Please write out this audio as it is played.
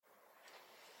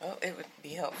Well, it would be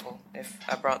helpful if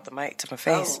I brought the mic to my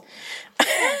face.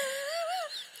 Oh.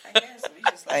 I guess we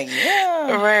just like,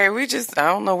 yeah. Right, I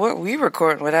don't know what we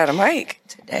recording without a mic.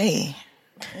 Today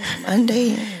is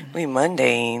Monday. We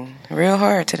mundane. Real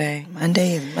hard today.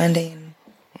 Monday is Monday.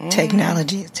 And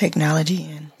technology is technology.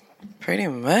 And pretty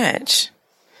much.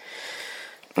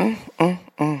 And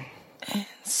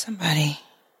somebody.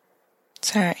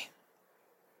 Sorry.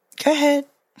 Go ahead.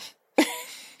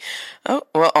 Oh,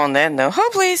 well, on that note,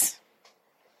 hold please.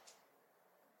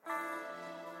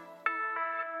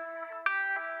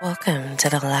 Welcome to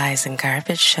the Lies and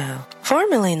Garbage Show,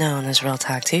 formerly known as Real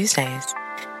Talk Tuesdays.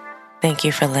 Thank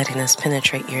you for letting us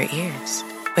penetrate your ears,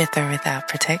 with or without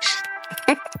protection.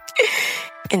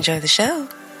 Enjoy the show.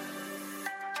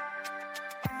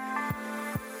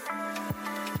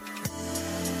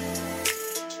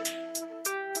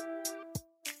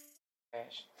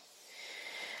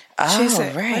 She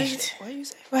said, right. What you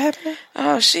say? What happened?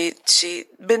 Oh, she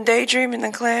been daydreaming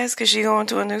in class because she going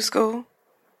to a new school.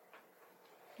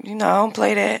 You know, I don't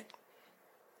play that.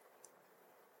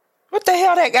 What the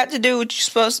hell that got to do with you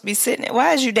supposed to be sitting there?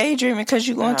 Why is you daydreaming because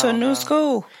you going to a new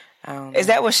school? I don't know. Is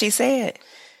that what she said?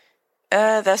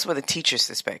 That's what the teacher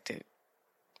suspected.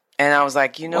 And I was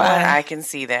like, you know what? I can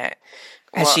see that.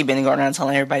 Has she been going around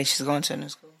telling everybody she's going to a new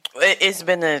school? It's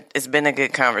been a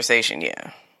good conversation,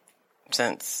 yeah,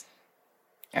 since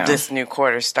this new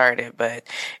quarter started. But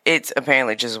it's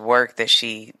apparently just work that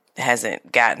she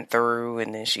hasn't gotten through,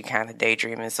 and then she kind of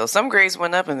daydreaming. So some grades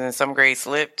went up, and then some grades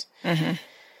slipped. Mm-hmm.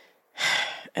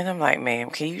 And I'm like,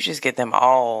 ma'am, can you just get them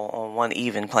all on one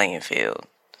even playing field?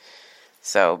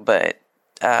 So, but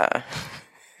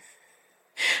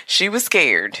she was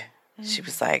scared. She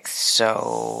was like,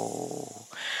 so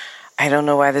I don't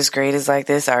know why this grade is like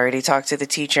this. I already talked to the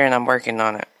teacher and I'm working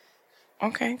on it.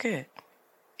 Okay, good.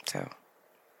 So,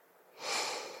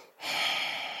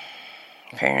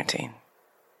 parenting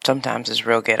sometimes is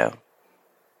real ghetto.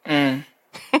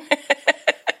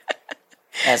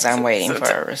 As I'm waiting for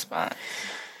a response.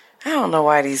 I don't know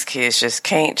why these kids just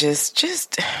can't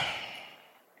just.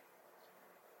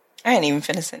 I ain't even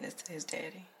finna send this to his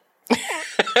daddy.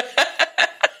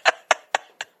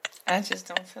 I just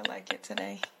don't feel like it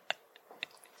today.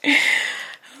 I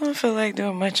don't feel like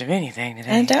doing much of anything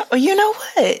today. You know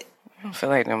what? I don't feel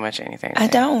like doing much of anything today. I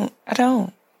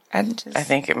don't. I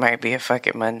think it might be a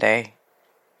fucking Monday.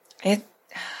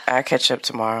 I'll catch up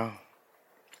tomorrow.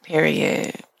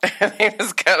 Period. I think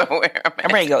that's kind of where I'm at.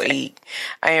 I'm ready to go eat.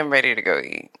 I am ready to go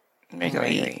eat. I'm ready to go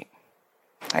eat.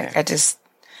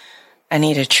 I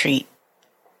need a treat.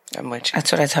 I'm with you.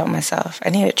 That's what I told myself.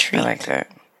 I need a treat. I like that.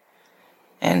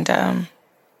 And, I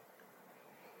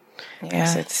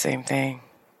said the same thing.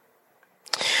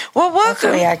 Well, welcome.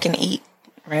 Hopefully I can eat,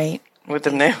 right? With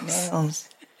the nails.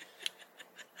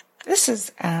 This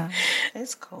is,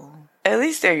 it's cool. At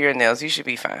least they're your nails. You should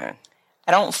be fine.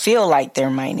 I don't feel like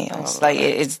they're my nails. Like,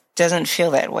 it doesn't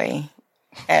feel that way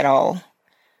at all.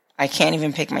 I can't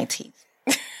even pick my teeth.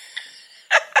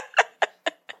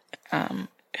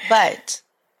 But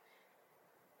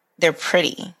they're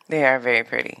pretty. They are very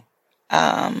pretty.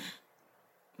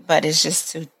 But it's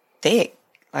just too thick.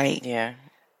 Like, yeah.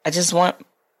 I just want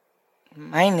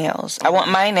my nails. I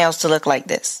want my nails to look like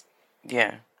this.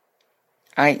 Yeah.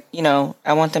 I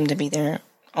want them to be their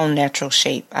own natural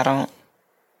shape.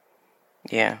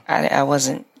 Yeah. I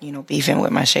wasn't, beefing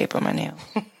with my shape of my nail.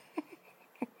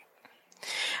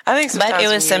 I think sometimes. But it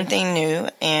was something new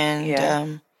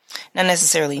and not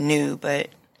necessarily new, but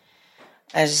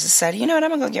I just decided, you know what, I'm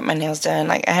going to go get my nails done.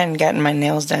 Like, I hadn't gotten my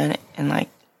nails done in like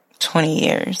 20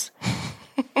 years.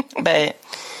 But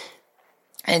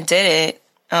I did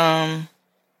it.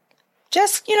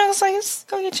 Just, it's like, just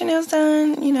go get your nails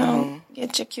done,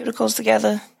 get your cuticles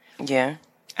together. Yeah.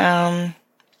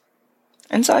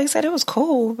 And so like I said, it was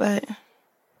cool, but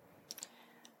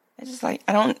I just like,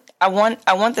 I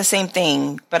want the same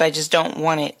thing, but I just don't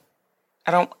want it.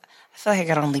 I feel like I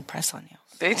got on lead press on nails.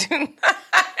 They do not.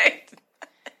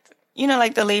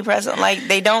 Like the lead press on, like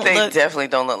they definitely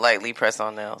don't look like lead press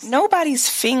on nails. Nobody's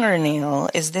fingernail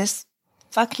is this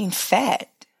fucking fat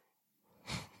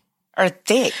or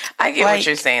thick. I get what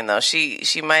you're saying though.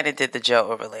 She might have did the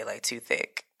gel overlay like too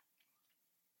thick.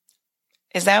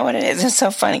 Is that what it is? It's so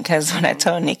funny because when I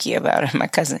told Nikki about it, my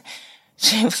cousin,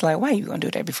 she was like, why are you going to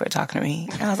do that before talking to me?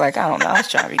 I was like, I don't know. I was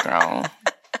trying to be grown.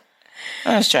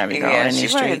 I was trying to be grown in these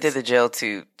streets. She might have did the gel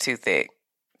too thick.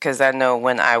 Because I know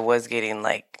when I was getting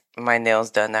like my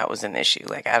nails done, that was an issue.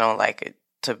 Like I don't like it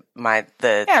to I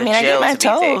get my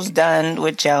toes done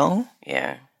with gel.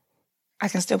 Yeah. I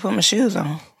can still put my shoes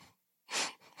on.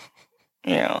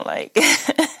 Like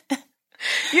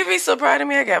You'd be so proud of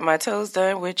me. I got my toes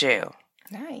done with gel.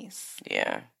 Nice.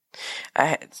 Yeah.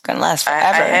 It's going to last forever.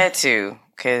 I had to,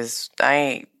 because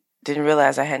didn't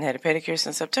realize I hadn't had a pedicure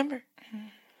since September.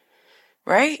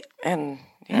 Right? And,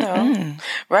 you know,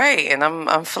 right. And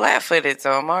I'm flat-footed,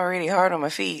 so I'm already hard on my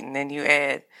feet. And then you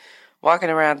add walking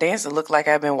around dancing, look like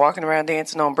I've been walking around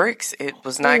dancing on bricks. It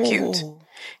was not cute.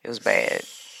 It was bad.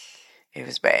 It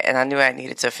was bad. And I knew I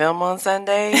needed to film on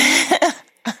Sunday.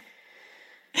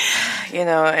 You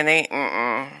know,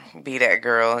 and be that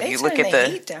girl. They you turn look at the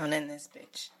heat down in this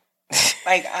bitch.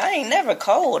 Like, I ain't never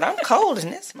cold. I'm cold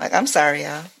in this. Like, I'm sorry,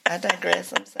 y'all. I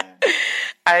digress. I'm sorry.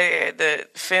 I had the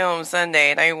film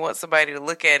Sunday, and I want somebody to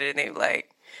look at it, and they be like,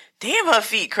 damn, her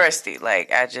feet crusty. Like,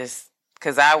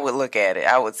 because I would look at it.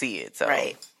 I would see it. So.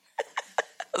 Right. I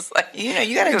was like, you know,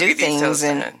 you got to do things,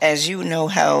 and as you know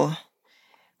how,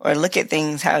 or look at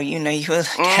things how you know you would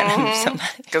look at them somebody.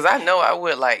 Because I know I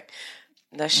would, like,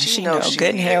 now she knows she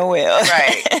good and hell well.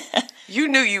 Right. You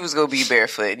knew you was going to be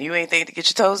barefoot, and you ain't think to get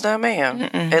your toes done, ma'am.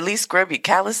 At least scrub your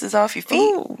calluses off your feet.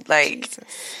 Ooh, like, Jesus.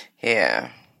 Yeah.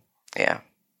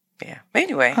 But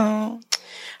anyway, how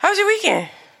was your weekend?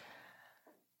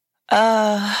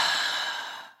 It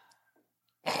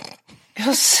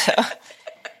was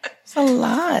a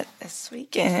lot this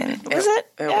weekend. Was it?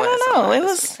 I don't know. It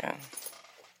was.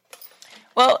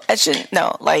 Well,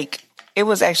 it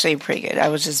was actually pretty good. I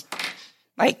was just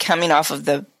like coming off of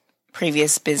the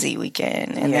previous busy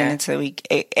weekend, and then into the week.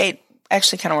 It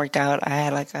actually kind of worked out. I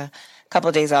had like a couple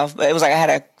of days off, but it was like I had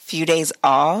a few days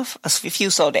off, a few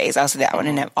slow days. I'll say that one,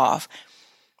 and have off.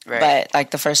 Right. But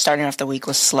like the first starting off the week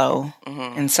was slow,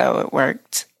 and so it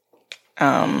worked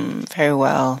very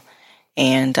well,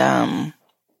 and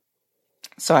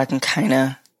so I can kind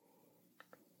of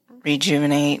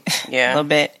rejuvenate a little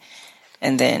bit,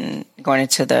 and then going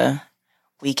into the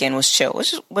weekend was chill,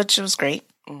 which was great.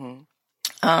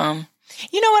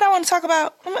 You know what I want to talk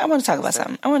about? I want to talk about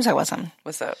something.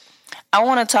 What's up? I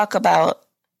want to talk about,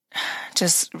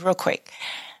 just real quick,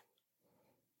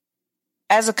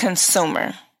 as a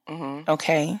consumer,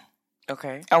 okay?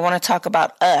 I want to talk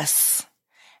about us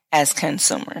as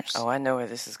consumers. Oh, I know where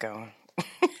this is going.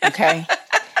 Okay?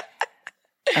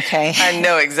 Okay? I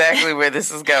know exactly where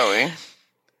this is going.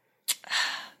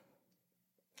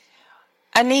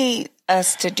 I need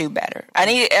us to do better. I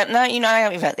need,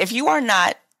 if you are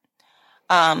not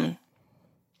a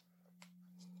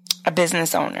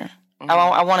business owner,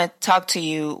 I want to talk to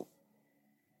you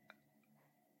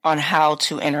on how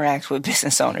to interact with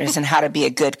business owners and how to be a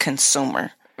good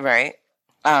consumer. Right.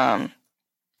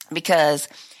 Because,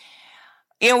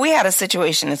 we had a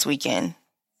situation this weekend.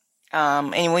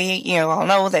 And we, all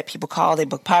know that people call, they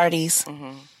book parties.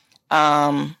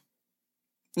 And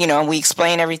we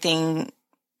explain everything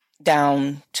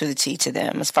down to the T to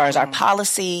them as far as our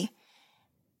policy,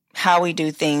 how we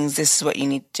do things. This is what you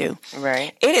need to do.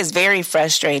 Right. It is very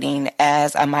frustrating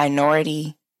as a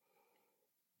minority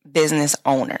business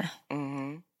owner,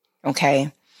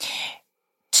 okay,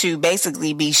 to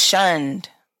basically be shunned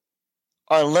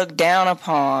or looked down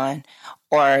upon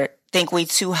or think we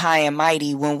too high and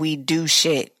mighty when we do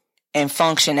shit and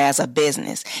function as a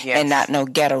business and not no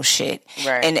ghetto shit.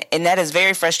 Right. And that is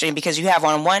very frustrating because you have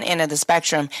on one end of the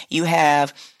spectrum, you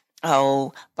have,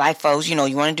 black folks, you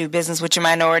want to do business with your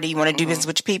minority, you want to do business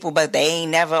with your people, but they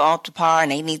ain't never up to par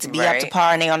and they need to be up to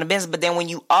par and they on the business. But then when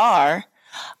you are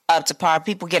up to par,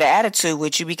 people get an attitude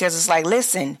with you because it's like,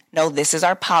 listen, no, this is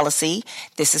our policy.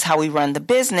 This is how we run the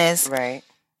business. Right.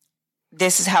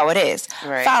 This is how it is.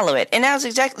 Right. Follow it. And that was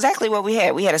exactly what we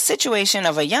had. We had a situation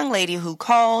of a young lady who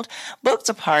called, booked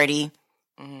a party,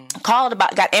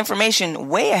 got information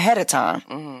way ahead of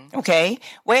time. Okay?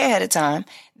 Way ahead of time.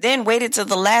 Then waited till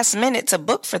the last minute to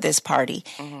book for this party.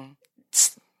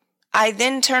 I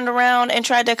then turned around and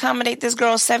tried to accommodate this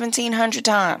girl 1,700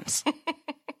 times.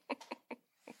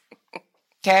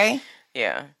 Okay?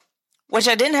 Yeah. Which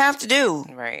I didn't have to do.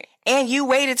 Right. And you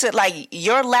waited to,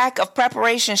 your lack of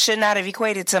preparation should not have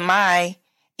equated to my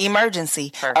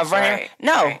emergency of running. Right.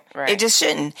 No, right. It just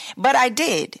shouldn't. But I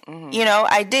did.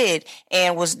 I did.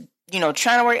 And was,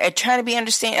 trying to work, trying to be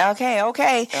understanding. Okay.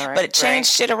 Right. But it changed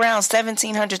shit around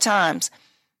 1,700 times.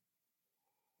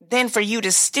 Then for you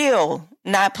to still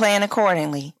not plan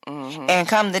accordingly and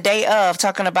come the day of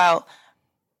talking about,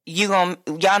 y'all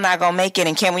not gonna make it,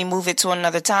 and can we move it to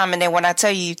another time? And then when I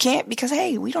tell you can't because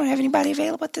hey, we don't have anybody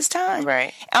available at this time.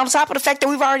 Right. On top of the fact that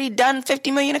we've already done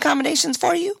 50 million accommodations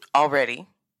for you already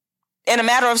in a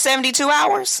matter of 72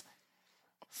 hours,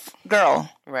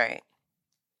 girl. Right.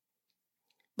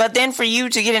 But then for you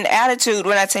to get an attitude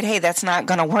when I said, hey, that's not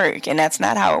going to work and that's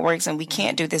not how it works and we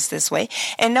can't do this way.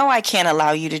 And no, I can't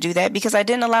allow you to do that because I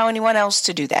didn't allow anyone else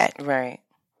to do that. Right.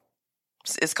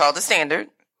 It's called the standard.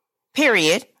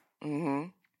 Period. Mm-hmm.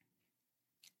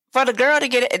 For the girl to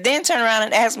get it, then turn around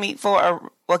and ask me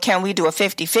can we do a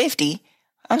 50-50?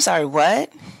 I'm sorry,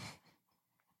 what?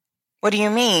 What do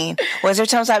you mean? Was there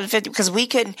some type of 50? Because we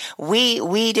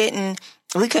couldn't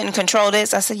control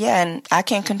this. I said, yeah, and I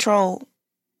can't control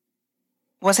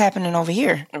what's happening over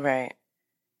here. Right.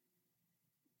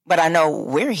 But I know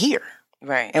we're here.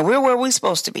 Right. And we're where we're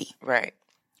supposed to be. Right.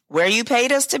 Where you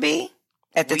paid us to be,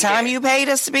 at the time you paid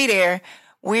us to be there,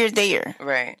 we're there.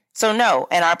 Right. So no,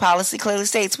 and our policy clearly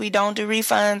states we don't do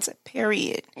refunds,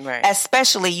 period. Right.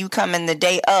 Especially you come in the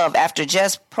day of, after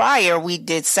just prior, we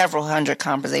did several hundred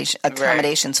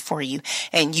accommodations for you,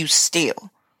 and you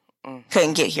still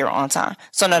couldn't get here on time.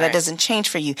 So no, that doesn't change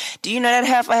for you. Do you know that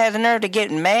half I had the nerve to get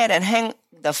mad and hang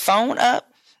the phone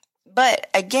up? But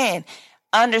again,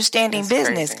 understanding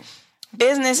business. Crazy.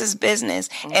 Business is business.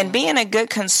 And being a good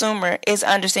consumer is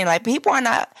understanding. Like,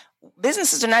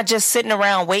 businesses are not just sitting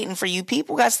around waiting for you.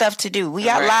 People got stuff to do. We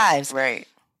got lives. Right.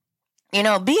 You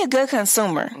know, be a good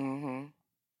consumer. Mm-hmm.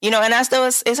 You know, and I still,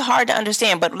 it's hard to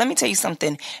understand. But let me tell you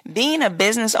something. Being a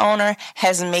business owner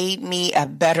has made me a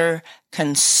better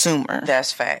consumer.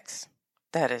 That's facts.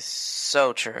 That is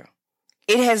so true.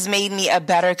 It has made me a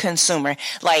better consumer.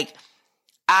 Like,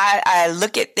 I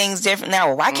look at things different now.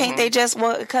 Well, why can't they just,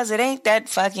 because it ain't that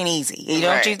fucking easy. You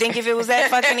don't you think if it was that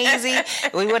fucking easy,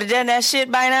 we would have done that shit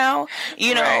by now?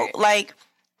 You know, like,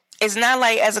 it's not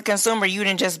like as a consumer, you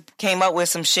didn't just came up with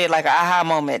some shit like an aha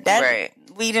moment. That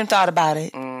we didn't thought about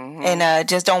it. Mm-hmm. And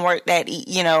just don't work that,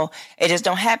 you know, it just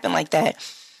don't happen like that.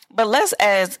 But let's,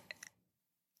 as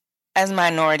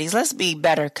minorities, let's be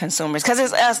better consumers. Because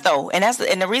it's us, though. And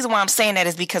the reason why I'm saying that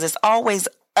is because it's always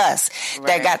us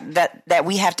that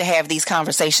we have to have these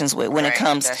conversations with when it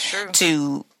comes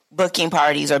to booking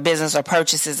parties or business or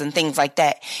purchases and things like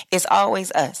that. It's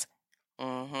always us.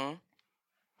 Mm-hmm.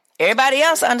 Everybody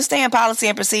else understand policy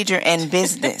and procedure and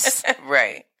business.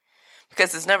 Right.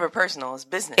 Because it's never personal. It's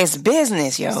business. It's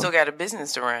business, yo. You still got a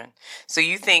business to run. So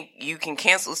you think you can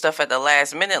cancel stuff at the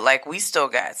last minute? Like, we still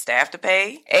got staff to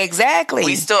pay. Exactly.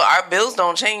 Our bills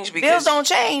don't change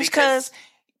because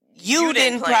you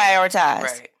didn't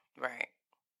prioritize. Right.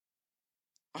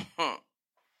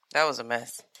 That was a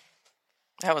mess.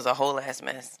 That was a whole ass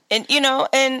mess. And, you know,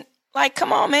 and like,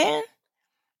 come on, man.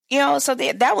 You know, so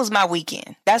that was my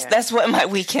weekend. That's what my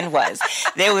weekend was.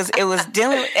 It was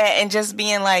dealing and just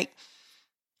being like,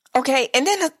 okay. And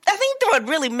then I think what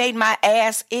really made my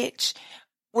ass itch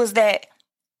was that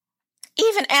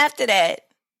even after that,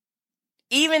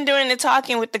 even during the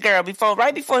talking with the girl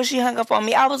right before she hung up on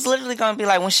me, I was literally going to be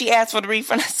like, when she asked for the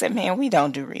refund, I said, man, we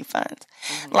don't do refunds.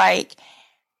 Mm-hmm. Like,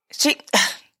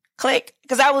 click.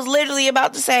 Because I was literally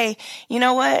about to say, you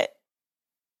know what?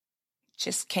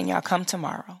 Just, can y'all come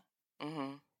tomorrow?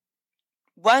 Mm-hmm.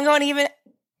 Wasn't going to even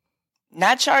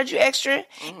not charge you extra.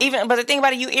 Mm-hmm. But the thing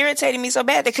about it, you irritated me so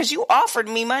bad because you offered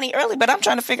me money early, but I'm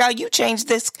trying to figure out, you changed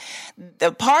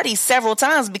the party several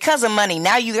times because of money.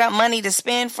 Now you got money to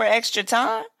spend for extra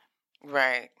time?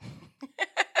 Right.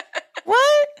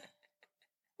 What?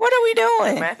 What are we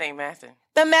doing? The math ain't mathing.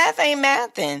 The math ain't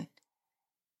mathing.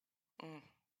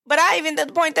 But I even to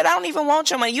the point that I don't even want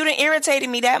your money. You done irritated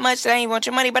me that much that I didn't want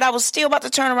your money, but I was still about to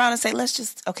turn around and say, let's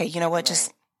just, okay, you know what,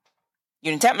 just,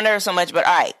 you didn't tap my nerves so much, but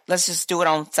all right, let's just do it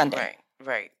on Sunday.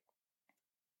 Right.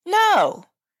 No.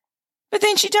 But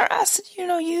then she turned, I said, you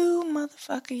know, you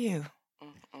motherfucker, you.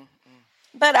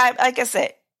 But like I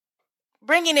said,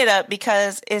 bringing it up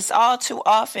because it's all too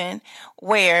often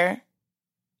where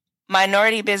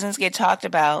minority business get talked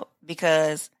about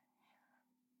because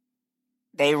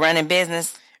they run in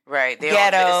business. Right.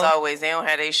 It's always, they don't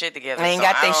have their shit together. They ain't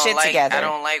got their shit together. I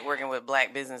don't like working with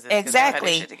black businesses. Exactly. They don't have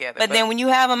their shit together. But then when you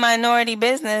have a minority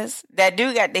business that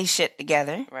do got their shit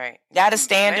together, right, got a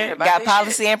standard, got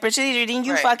policy and procedure, then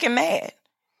you fucking mad.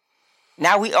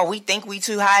 Now we think we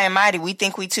too high and mighty. We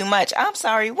think we too much. I'm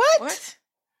sorry, what?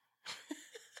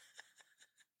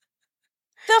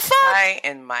 The fuck? High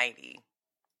and mighty.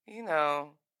 You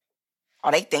know. Oh,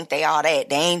 they think they all that.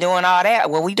 They ain't doing all that.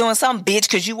 Well, we doing something, bitch,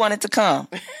 because you wanted to come.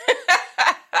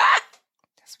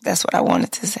 That's what I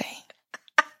wanted to say.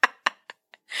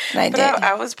 But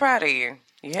I was proud of you.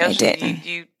 You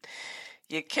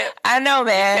kept. I know,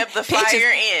 man. You kept the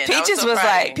fire in. Peaches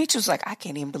was like, I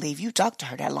can't even believe you talked to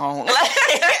her that long.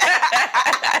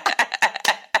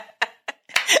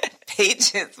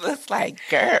 Peaches was like,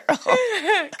 girl,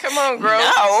 come on, girl.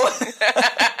 No.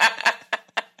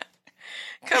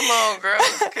 Come on, girl.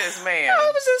 Because, man.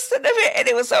 I was just sitting there, and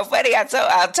it was so funny. I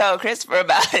told Christopher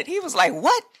about it. He was like,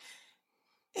 what?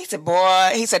 He said,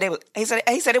 boy, he said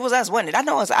it was us, wasn't it? I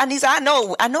know it was. He said, I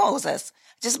know it was us.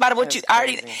 Just about what you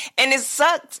already, and it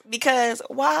sucked because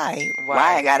why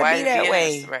I gotta be that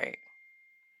way? Right.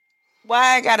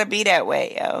 Why I gotta be that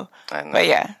way, yo? But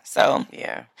yeah, so.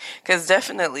 Yeah. Because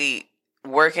definitely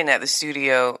working at the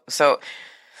studio. So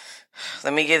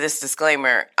let me give this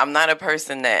disclaimer. I'm not a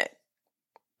person that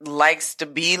likes to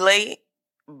be late,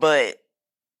 but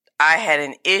I had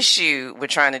an issue with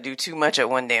trying to do too much at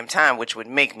one damn time, which would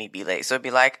make me be late. So it'd be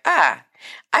like, I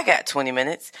got 20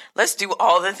 minutes. Let's do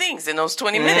all the things in those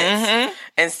 20 minutes.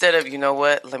 Instead of, you know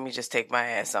what? Let me just take my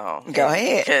ass on. Go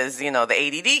ahead. Because, the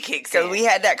ADD kicks in. Because we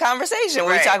had that conversation.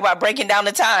 Right. We talked about breaking down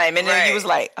the time. And then you was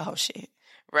like, oh, shit.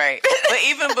 Right. But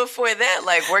even before that,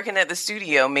 like, working at the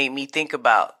studio made me think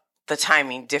about the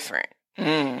timing different.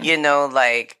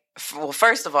 Well,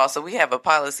 first of all, so we have a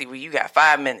policy where you got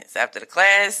 5 minutes after the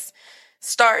class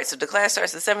starts. If the class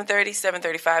starts at 7:30,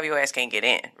 7:35, your ass can't get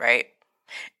in, right?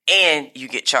 And you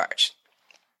get charged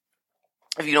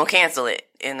if you don't cancel it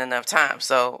in enough time.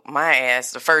 So my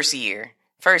ass, the first,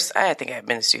 I think I had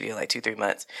been in the studio like 2-3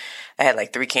 months. I had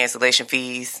like 3 cancellation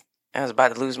fees. I was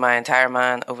about to lose my entire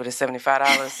mind over the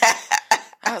 $75.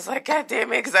 I was like, God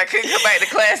damn it, because I couldn't come back to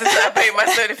class until I paid my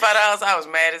 $75. I was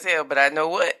mad as hell, but I know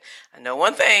what? I know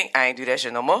one thing. I ain't do that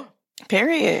shit no more.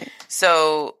 Period.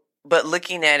 So, but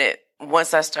looking at it,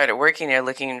 once I started working there,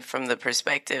 looking from the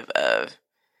perspective of,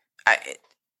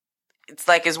 it's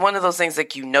like, it's one of those things like,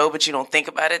 but you don't think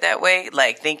about it that way.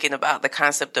 Like thinking about the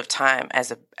concept of time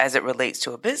as it relates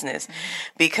to a business.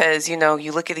 Because, you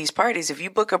look at these parties, if you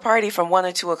book a party from 1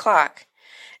 or 2 o'clock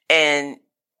and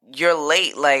you're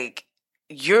late, like,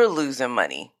 you're losing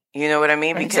money. You know what I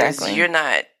mean? Because you're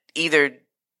not either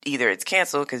it's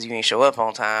canceled because you ain't show up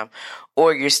on time,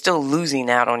 or you're still losing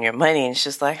out on your money. And it's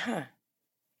just like,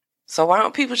 so why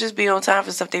don't people just be on time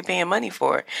for stuff they paying money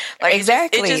for? Like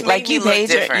exactly, it just like you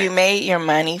made your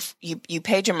money. You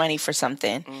paid your money for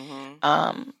something.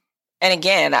 And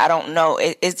again, I don't know.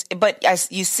 But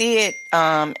you see it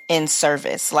in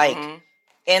service, like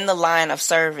in the line of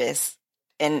service.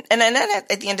 And at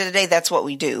the end of the day, that's what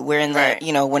we do. We're in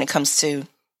the, when it comes to,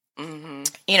 being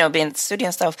in the studio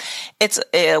and stuff,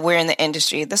 we're in the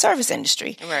industry, the service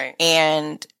industry. Right.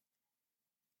 And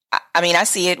I mean, I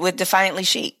see it with Defiantly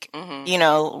Chic,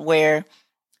 where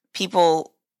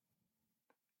people,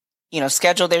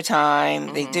 schedule their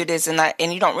time, they do this and that,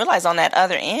 and you don't realize on that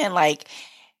other end, like,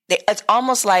 it's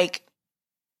almost like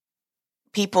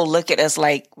people look at us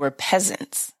like we're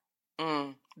peasants.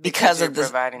 Because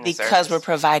we're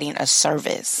providing a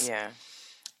service. Yeah.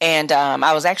 And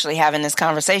I was actually having this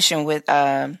conversation with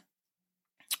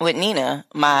Nina,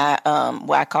 my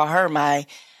what I call her my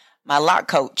lock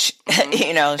coach.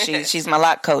 She's my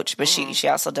lock coach, but she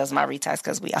also does my reties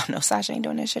because we all know Sasha ain't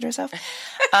doing that shit herself.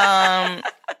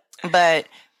 But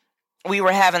we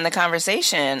were having the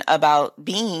conversation about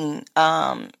being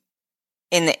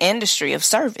in the industry of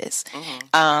service.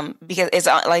 Because it's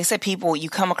like I said, you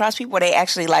come across people, they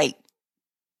actually like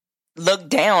look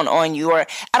down on you, or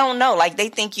I don't know, like they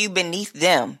think you beneath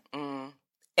them.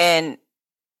 And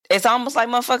it's almost like,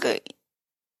 motherfucker,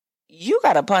 you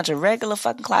got a punch a regular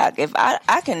fucking clock. If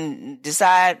I can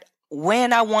decide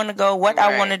when I want to go, what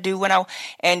I want to do,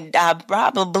 and I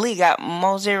probably got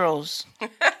more zeros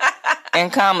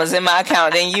and commas in my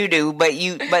account than you do, but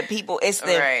people, it's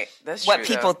That's what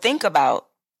true, people think about,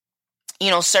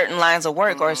 certain lines of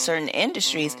work or certain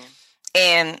industries.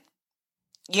 And,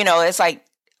 it's like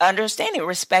understanding,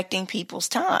 respecting people's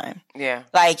time. Yeah.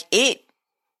 Like it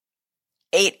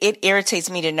irritates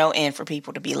me to no end for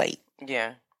people to be late.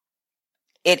 Yeah.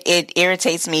 It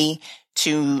irritates me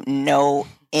to no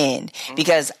end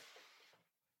because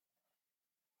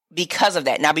of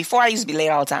that. Now, before I used to be late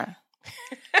all the time.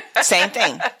 Same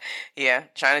thing. Yeah,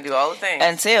 trying to do all the things.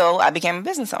 Until I became a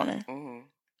business owner.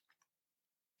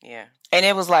 Yeah. And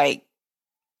it was like...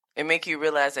 It make you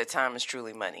realize that time is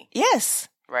truly money. Yes.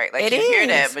 Right. Like, you hear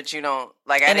that, but you don't...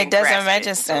 Like, and it doesn't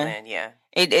register.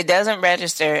 It doesn't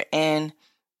register, and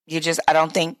I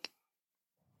don't think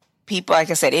people... Like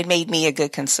I said, it made me a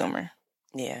good consumer.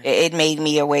 Yeah. It made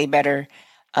me a way better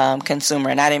consumer,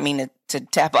 and I didn't mean to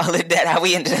tap all of that. How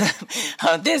we ended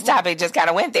up... this topic just kind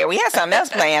of went there. We had something else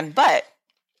planned, but...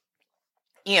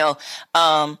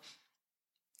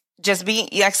 just being,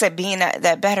 like I said, being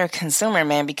that better consumer,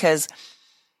 man, because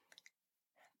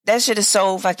that shit is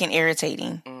so fucking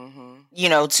irritating.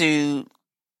 To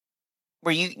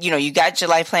where you got your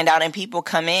life planned out and people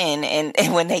come in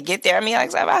and when they get there, I mean,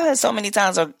 like I've heard so many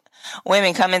times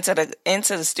women come into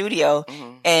the studio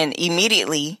and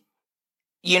immediately,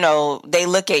 you know, they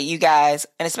look at you guys,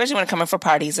 and especially when coming for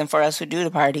parties and for us who do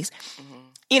the parties,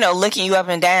 you know, looking you up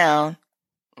and down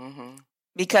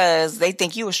because they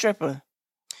think you a stripper.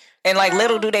 And like,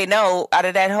 little do they know, out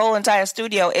of that whole entire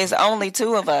studio, is only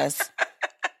 2 of us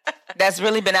that's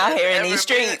really been out here in these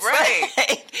streets. Right.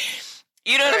 Like,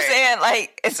 you know what I'm saying?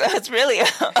 Like, it's really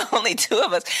only 2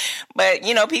 of us. But,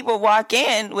 you know, people walk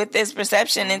in with this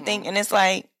perception and think, and it's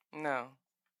like,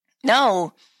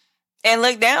 no. And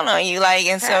look down on you. Like,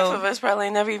 and half of us probably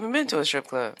never even been to a strip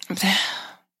club.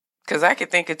 Because I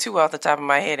could think of 2 off the top of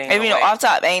my head. And, you know, off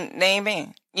top, they ain't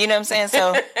been. You know what I'm saying?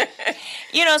 So,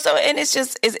 you know, so, and it's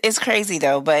just, it's crazy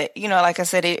though. But, you know, like I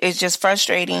said, it's just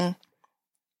frustrating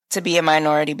to be a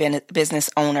minority business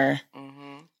owner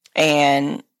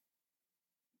and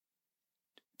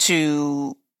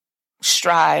to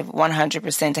strive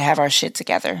 100% to have our shit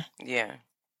together. Yeah.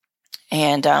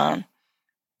 And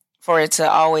for it to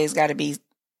always got to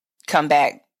come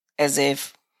back as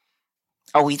if,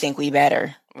 oh, we think we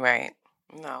better. Right.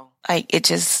 No. Like, it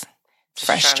just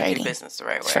frustrating. Trying to do business the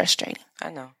right way. It's frustrating. I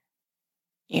know.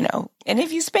 You know, and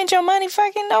if you spend your money,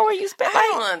 fucking know where you spend.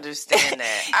 I don't understand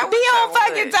that. Be on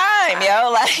fucking time,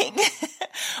 yo. Like,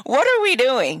 what are we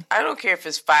doing? I don't care if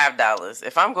it's $5.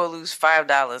 If I'm gonna lose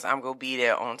 $5, I'm gonna be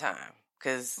there on time.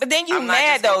 But then you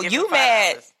mad though. You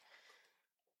mad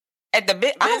at the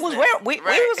bit. I was where we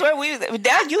was where we was.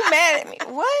 Now you mad at me?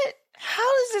 What?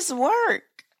 How does this work?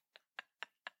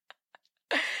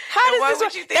 How does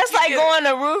this work? That's like going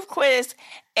to Ruth Chris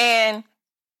and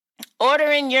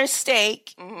ordering your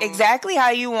steak exactly how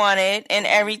you want it and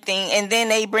everything, and then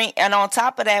they bring, and on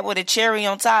top of that, with a cherry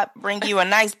on top, bring you a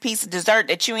nice piece of dessert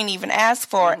that you ain't even asked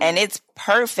for, and it's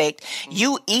perfect.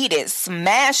 You eat it,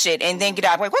 smash it, and then get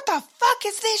out like, what the fuck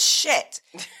is this shit?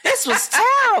 This was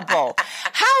terrible.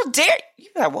 How dare you?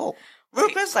 Like, whoa,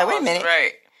 Rupert's like, wait a minute,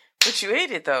 right? But you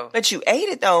ate it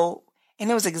though. And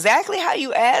it was exactly how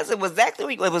you asked. It was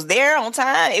exactly, it was there on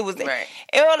time. It was there, right.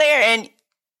 It was there, and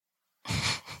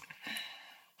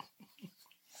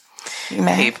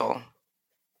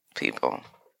people.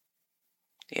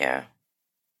 Yeah.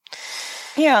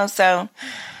 You know, so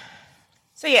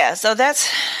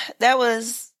that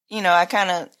was, you know, I kind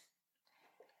of,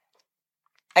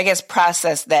 I guess,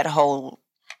 processed that whole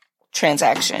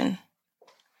transaction.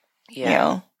 Yeah. You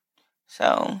know,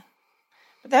 so,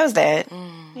 but that was that.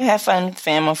 You had fun with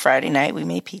fam on Friday night. We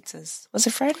made pizzas. Was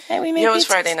it Friday night we made pizzas? Yeah, it was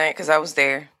Friday night because I was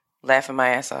there laughing my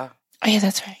ass off. Oh, yeah,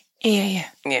 that's right. Yeah.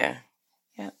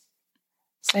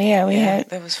 So, yeah,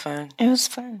 that was fun. It was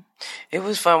fun. It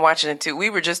was fun watching it, too.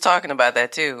 We were just talking about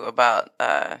that, too, about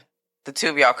the 2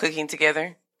 of y'all cooking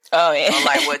together. Oh, yeah. On,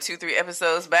 like, 2-3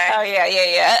 episodes back? Oh,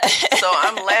 yeah. So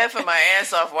I'm laughing my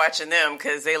ass off watching them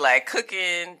because they, like,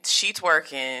 cooking, she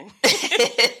twerking,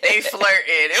 they flirting.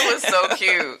 It was so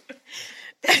cute.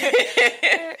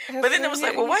 But then it was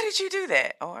like, well, why did you do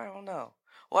that? Oh, I don't know.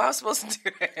 Well, I was supposed to do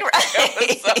that. Right. It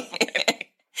was so funny.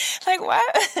 Like, why?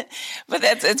 But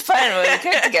it's fun when we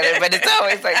cook together, but it's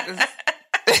always like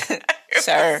this.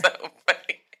 Sir. So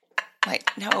funny. Like,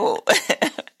 no.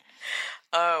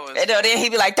 Oh, and then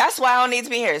he'd be like, that's why I don't need to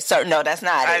be here. So, no, that's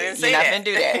not I it. didn't say You're that. not going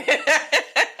to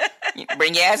do that.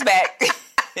 Bring your ass back.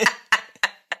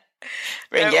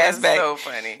 Bring your ass back. So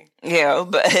funny. Yeah,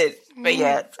 but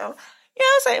yeah. So, yeah,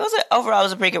 overall, it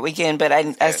was a pretty good weekend, but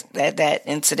that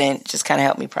incident just kind of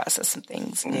helped me process some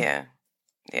things. Yeah.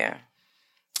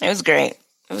 It was great.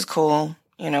 It was cool,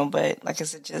 you know, but like I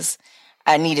said,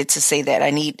 I needed to say that.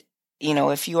 I need, you know,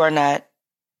 if you are not,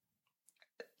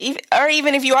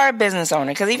 even if you are a business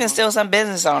owner, because even still some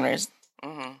business owners.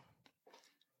 Mm-hmm.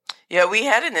 Yeah, we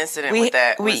had an incident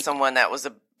with someone that was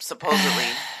supposedly,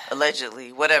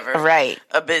 allegedly, whatever. Right.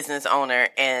 A business owner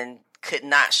and could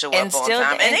not show up on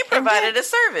time. And they provided a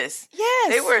service.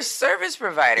 Yes. They were a service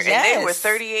provider. Yes. And they were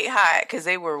 38 high because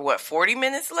they were, 40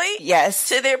 minutes late? Yes.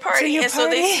 To their party. So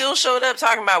they still showed up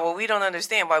talking about, well, we don't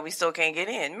understand why we still can't get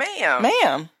in.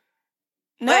 Ma'am.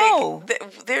 No.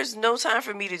 Like, there's no time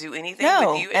for me to do anything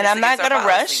with you. And I'm not going to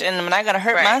rush and I'm not going to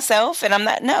hurt myself. And I'm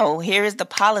not, no. Here is the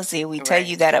policy. We tell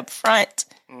you that up front.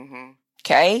 Mm-hmm.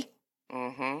 Okay?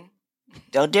 Mm-hmm.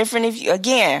 No different if you,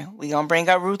 again, we're going to bring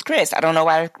up Ruth Chris. I don't know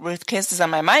why Ruth Chris is on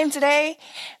my mind today,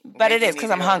 but it is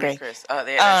because I'm hungry. Oh,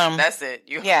 yeah, that's it.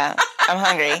 Yeah, I'm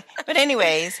hungry. But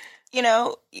anyways, you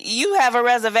know, you have a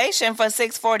reservation for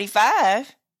 6:45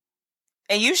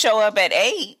 and you show up at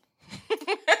 8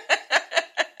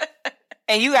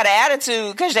 and you got an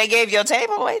attitude because they gave your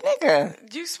table. Wait,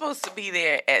 nigga. You supposed to be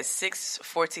there at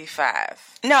 6:45.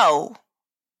 No.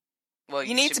 Well,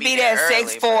 you need to be there at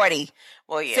 6:40.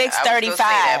 Well, yeah,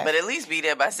 6:35. but at least be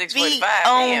there by 6:45. Be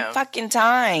on fucking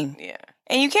time. Yeah.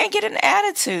 And you can't get an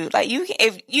attitude. Like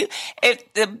if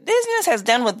the business has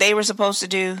done what they were supposed to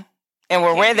do and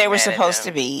were where they were supposed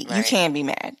to be, you can't be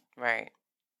mad. Right.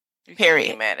 You Period.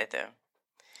 Can't be mad at them.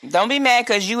 Don't be mad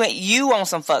because you on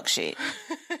some fuck shit.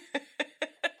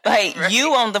 Like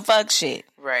you on the fuck shit.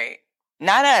 Right.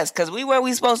 Not us, because we where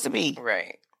we supposed to be.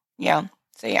 Right. Yeah.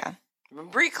 So yeah.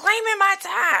 Reclaiming my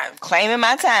time. Claiming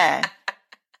my time.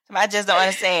 I just don't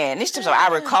understand. This time, so I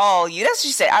recall you. That's what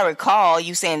you said. I recall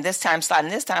you saying this time slot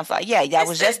and this time slot. Yeah, that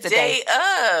was yesterday. Day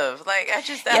of. Like, I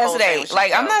just, that yesterday.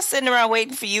 Like, I'm not sitting around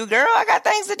waiting for you, girl. I got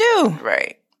things to do.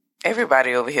 Right.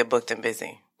 Everybody over here booked and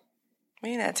busy.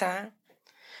 We ain't had time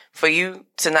for you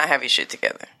to not have your shit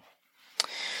together.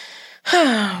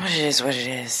 What it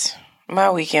is. My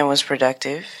weekend was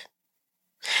productive.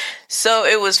 So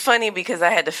it was funny because I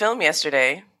had to film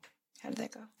yesterday. How did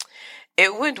that go?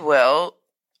 It went well.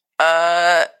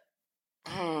 The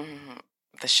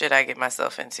shit I get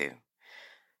myself into.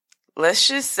 Let's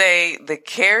just say the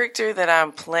character that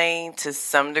I'm playing to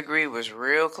some degree was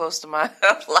real close to my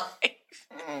life.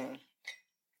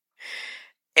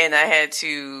 And I had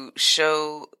to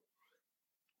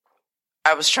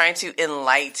I was trying to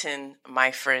enlighten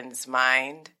my friend's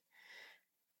mind.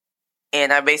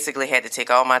 And I basically had to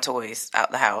take all my toys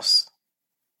out the house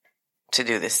to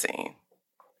do this scene.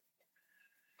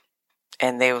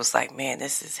 And they was like, man,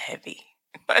 this is heavy.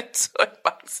 My toy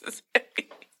box is heavy.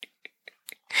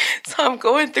 So I'm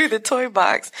going through the toy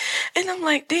box. And I'm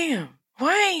like, damn,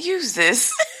 why I ain't use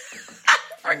this? I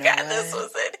forgot this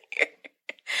was in here.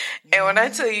 And when I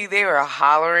tell you they were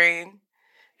hollering,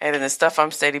 and then the stuff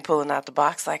I'm steady pulling out the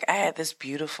box, like I had this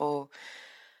beautiful...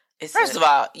 First of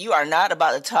all, you are not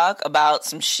about to talk about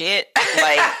some shit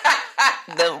like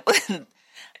the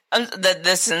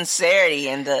sincerity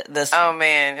and the. Oh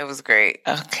man, it was great.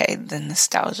 Okay, the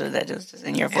nostalgia that was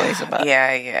in your voice about.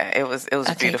 Yeah, it was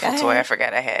a beautiful toy. I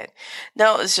forgot I had.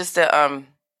 No, it's just a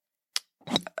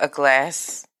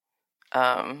glass.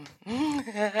 A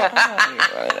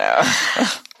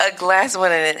glass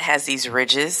one, and it has these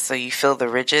ridges, so you feel the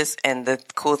ridges. And the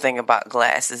cool thing about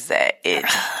glass is that it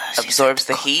absorbs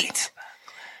the heat.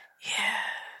 Yeah,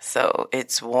 so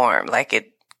it's warm. Like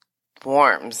it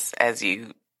warms as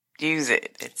you use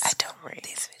it. I don't read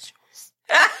these visuals,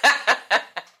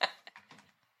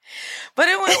 but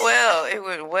it went well. It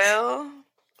went well.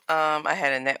 I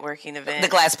had a networking event. The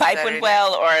glass pipe Saturday. Went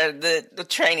well, or the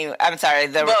training? I'm sorry,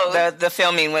 the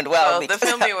filming went well. The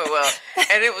filming went well,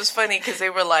 and it was funny because they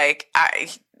were like,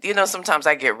 sometimes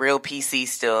I get real PC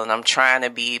still, and I'm trying to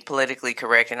be politically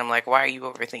correct, and I'm like, why are you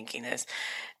overthinking this?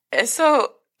 And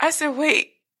so I said,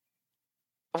 wait,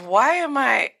 why am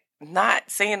I not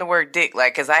saying the word dick?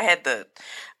 Like, because I had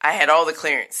all the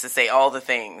clearance to say all the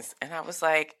things, and I was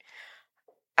like,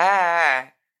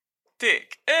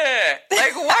 dick.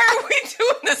 Like, why are we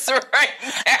doing this right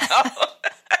now?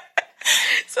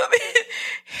 So then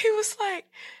he was like,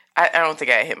 I don't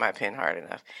think I hit my pen hard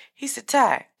enough. He said,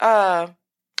 Ty,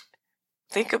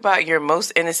 think about your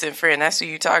most innocent friend. That's who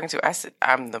you're talking to. I said,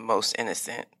 I'm the most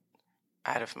innocent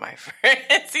out of my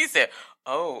friends. He said,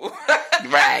 oh.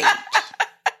 Right.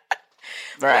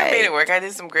 Well, I made it work. I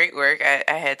did some great work.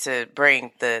 I had to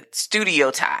bring the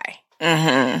studio tie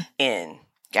in.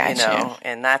 Gotcha.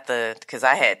 And not because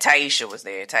I had Taisha was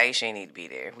there. Taisha ain't need to be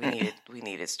there. We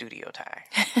needed studio tie.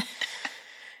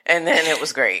 And then it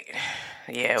was great.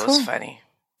 Yeah, it was funny.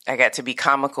 I got to be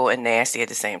comical and nasty at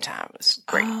the same time. It was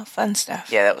great. Oh, fun stuff.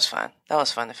 Yeah, that was fun. That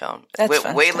was fun to film. That's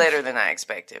fun way later than I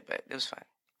expected, but it was fun.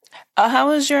 How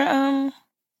was your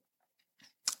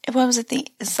what was it?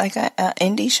 It's like an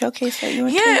indie showcase that you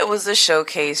went to? Yeah, it was a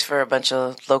showcase for a bunch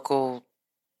of local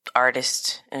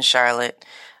artists in Charlotte.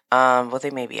 Well,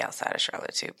 they may be outside of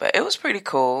Charlotte too, but it was pretty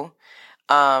cool.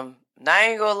 Now I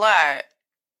ain't gonna lie,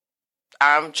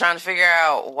 I'm trying to figure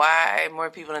out why more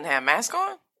people didn't have masks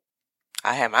on.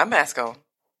 I had my mask on.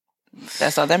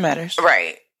 That's all that matters,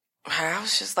 right? I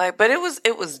was just like, but it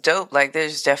was dope. Like,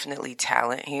 there's definitely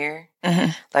talent here. Mm-hmm.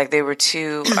 Like, there were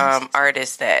two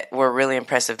artists that were really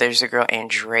impressive. There's a girl,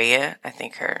 Andrea. I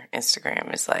think her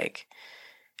Instagram is like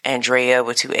Andrea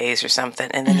with 2 A's or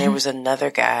something. And then there was another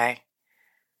guy.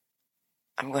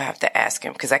 I'm going to have to ask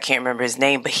him because I can't remember his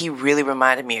name, but he really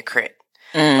reminded me of Crit.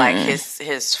 Like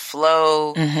his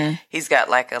flow, he's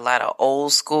got like a lot of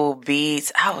old school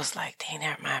beats. I was like, dang,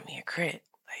 that reminded me of Crit.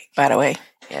 Like, by the way,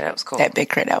 yeah, that was cool. That Big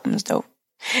Crit album is dope.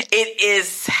 It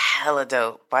is hella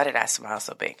dope. Why did I smile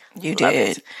so big? You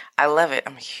did. I love it.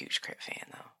 I'm a huge Crit fan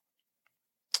though.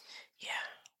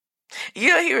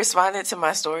 Yeah. He responded to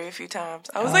my story a few times.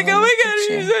 I was like, oh my God,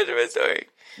 he responded to my story.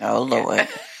 Oh Lord.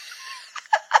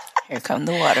 Here come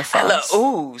the waterfalls.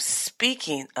 Ooh,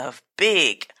 speaking of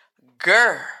big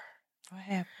girl. What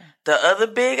happened? The other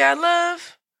big I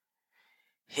love,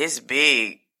 his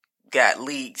big got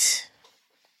leaked.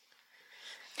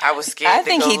 I was scared. I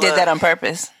think he did that on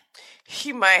purpose.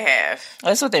 He might have.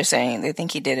 That's what they're saying. They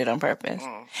think he did it on purpose.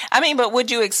 I mean, but would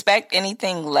you expect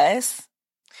anything less?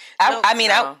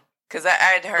 Because I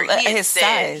had heard his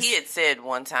size. He had said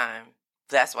one time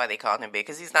that's why they called him big,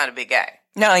 because he's not a big guy.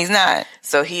 No, he's not.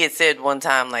 So he had said one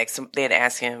time, like, they had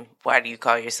asked him, "Why do you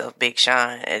call yourself Big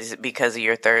Sean? Is it because of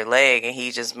your third leg?" And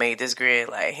he just made this grin,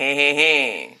 like,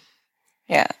 hey.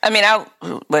 Yeah, I mean, I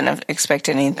wouldn't have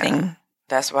expected anything. No.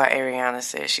 That's why Ariana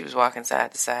said she was walking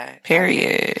side to side.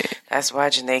 Period. That's why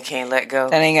Janae can't let go.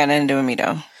 That ain't got nothing to do with me,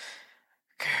 though.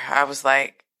 I was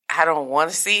like, I don't want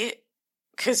to see it.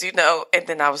 Because, and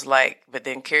then I was like, but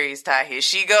then Carrie's tied. Here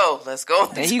she go. Let's go.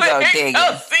 There you go, digging.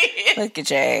 See it. Look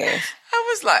at your ass. I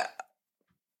was like,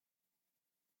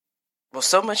 well,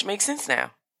 so much makes sense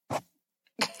now.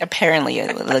 Apparently,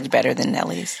 it looked better than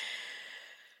Nellie's.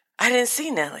 I didn't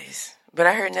see Nellie's, but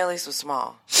I heard Nellie's was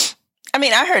small. I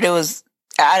mean, I heard it was,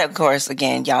 of course,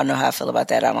 again, y'all know how I feel about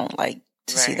that. I don't like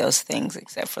to see those things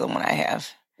except for the one I have.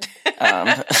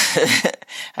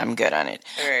 I'm good on it.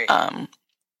 Right.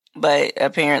 But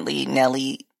apparently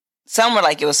Nelly, some were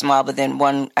like it was small, but then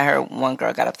I heard one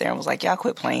girl got up there and was like, "Y'all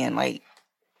quit playing. Like,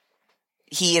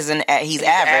 he's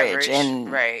average."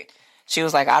 And she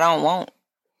was like, "I don't want,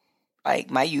 like,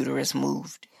 my uterus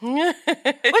moved." Which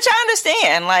I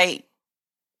understand. Like,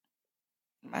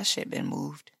 my shit been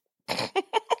moved.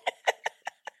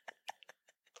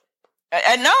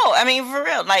 No, I mean, for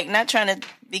real. Like, not trying to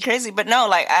be crazy, but no,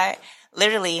 like, I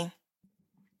literally,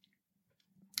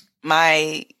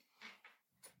 my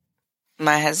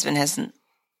husband has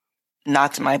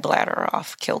knocked my bladder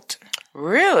off kilter.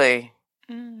 Really?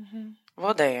 Mm-hmm.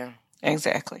 Well, damn.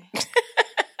 Exactly.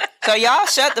 So y'all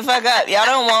shut the fuck up. Y'all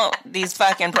don't want these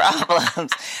fucking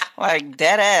problems. Like,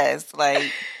 dead ass.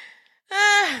 Like,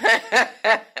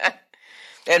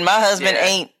 and my husband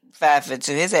ain't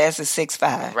 5'2". His ass is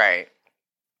 6'5". Right.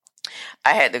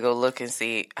 I had to go look and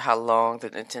see how long the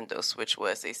Nintendo Switch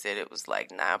was. They said it was like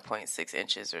 9.6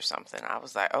 inches or something. I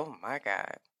was like, oh my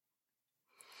God.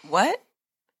 What?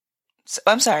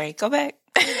 I'm sorry. Go back.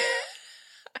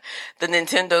 The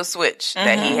Nintendo Switch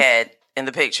that he had in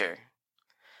the picture.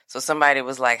 So somebody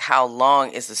was like, how long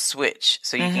is the Switch?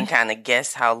 So you can kind of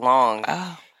guess how long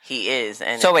he is.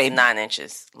 And so it's 9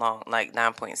 inches long, like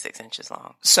 9.6 inches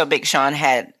long. So Big Sean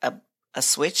had a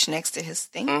Switch next to his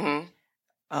thing? Mm-hmm.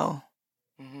 Oh.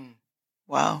 Mm-hmm.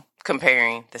 Wow.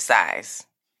 Comparing the size.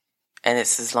 And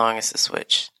it's as long as the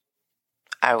Switch.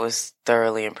 I was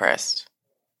thoroughly impressed.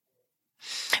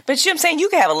 But you know what I'm saying? You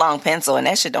can have a long pencil and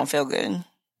that shit don't feel good.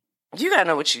 You gotta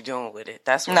know what you're doing with it.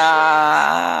 That's what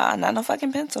not no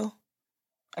fucking pencil.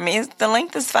 I mean, the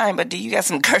length is fine, but do you got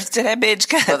some girth to that bitch?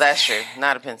 Well, that's true.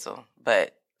 Not a pencil,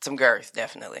 but some girth,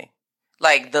 definitely.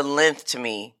 Like, the length to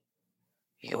me,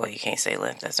 well, you can't say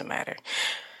length, doesn't matter.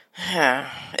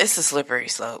 It's a slippery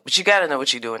slope, but you gotta know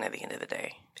what you're doing at the end of the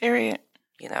day. Period.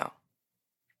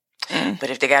 But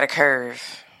if they got a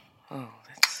curve, oh,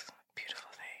 that's a beautiful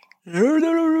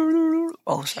thing.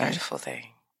 Oh, sorry. Beautiful thing.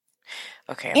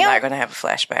 Okay, I'm not going to have a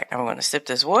flashback. I'm going to sip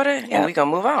this water, and we're going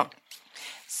to move on.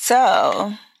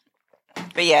 So,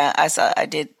 but yeah, I saw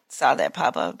that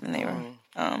pop up, and they were,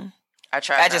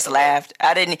 I just laughed.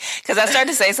 I didn't, because I started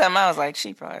to say something, I was like,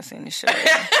 she probably seen this shit.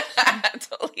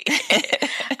 Totally.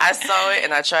 I saw it,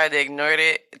 and I tried to ignore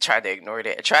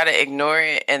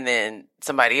it, and then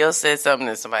somebody else said something,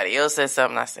 and somebody else said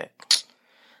something, I said,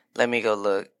 let me go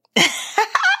look.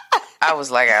 I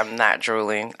was like, I'm not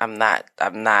drooling. I'm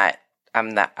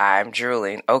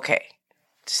drooling. Okay.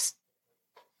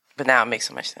 But now it makes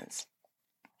so much sense.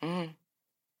 Mm-hmm.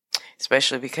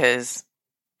 Especially because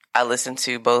I listened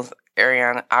to both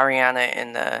Ariana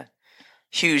and the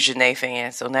huge Janae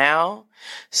fan. So now,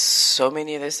 so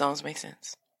many of their songs make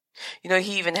sense. He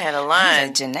even had a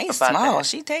line. Janae's small. That.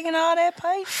 She taking all that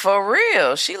pipe? For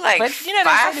real. She like, but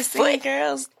 5 the skinny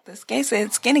girls,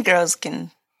 skinny girls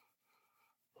can.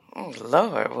 Oh,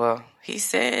 Lord. Well, he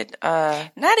said,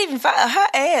 not even 5. Her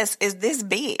ass is this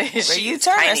big. Where you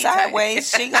turn her sideways,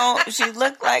 tiny. she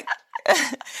look like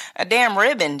a damn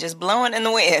ribbon just blowing in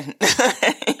the wind.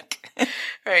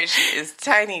 Right. She is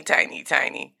tiny, tiny,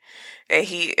 tiny.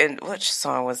 And which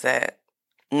song was that?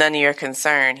 None of Your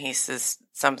Concern. He says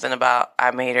something about,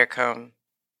 I made her come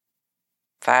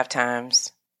 5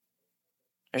 times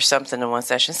or something in one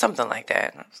session, something like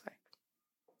that. And I was like,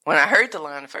 when I heard the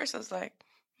line at first, I was like,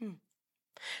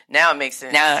 Now it makes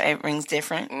sense. Now it rings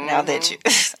different. Mm-hmm. Now that you,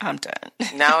 I'm done.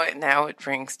 Now it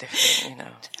rings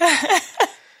different.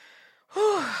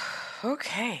 Whew.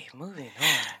 Okay, moving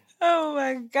on. Oh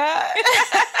my God.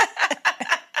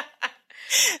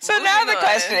 So moving now the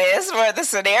question is, for the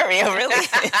scenario really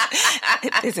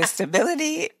is it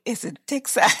stability, is it dick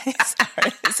size, or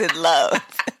is it love?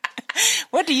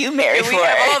 What do you marry for? We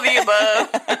have all the above.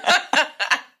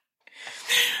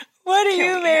 What do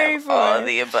you marry for? All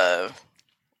the above.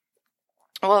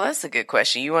 Well, that's a good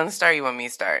question. You want to start? Or you want me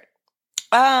to start?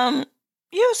 You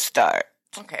start.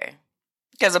 Okay.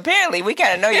 Because apparently we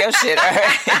kind of know your shit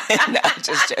already. No, I'm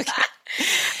just joking.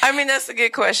 I mean, that's a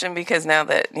good question because now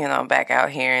that, I'm back out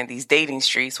here in these dating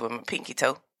streets with my pinky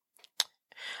toe,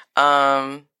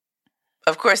 of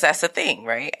course, that's a thing,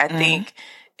 right? I think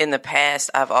in the past,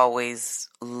 I've always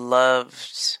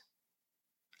loved,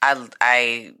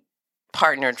 I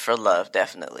partnered for love,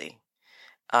 definitely.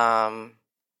 I've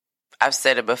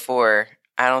said it before.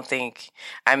 I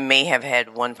may have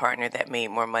had one partner that made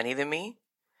more money than me.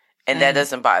 And that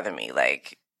doesn't bother me.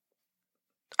 Like,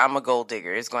 I'm a gold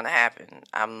digger. It's going to happen.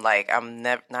 I'm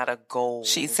not a gold.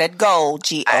 She said gold.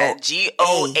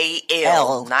 Goal.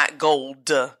 Not gold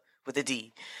with a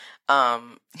D.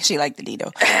 She liked the D,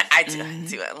 though. I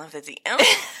do. I love the D.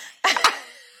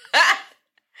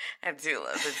 I do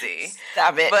love the D.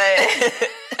 Stop it. But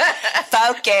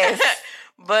focus.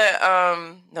 But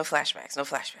no flashbacks.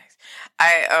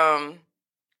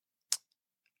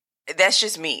 That's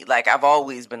just me. Like, I've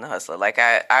always been a hustler. Like,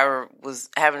 I was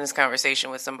having this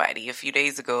conversation with somebody a few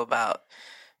days ago about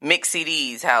mixed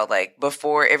CDs, how, like,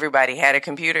 before everybody had a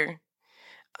computer,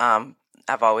 I've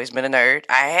always been a nerd.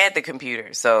 I had the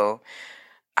computer, so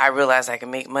I realized I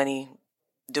can make money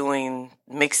doing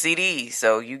mixed CDs.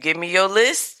 So you give me your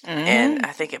list, and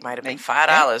I think it might have been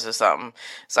 $5 or something.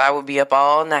 So I would be up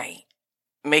all night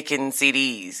making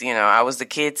CDs. I was the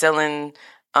kid selling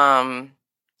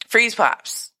freeze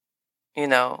pops.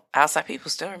 Outside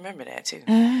people still remember that too.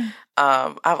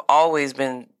 I've always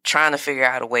been trying to figure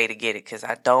out a way to get it because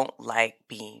I don't like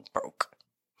being broke.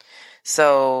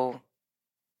 So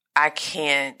I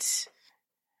can't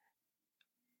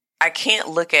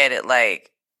look at it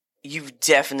like you've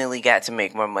definitely got to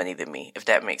make more money than me, if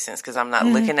that makes sense, because I'm not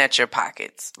looking at your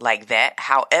pockets like that.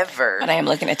 However, but I am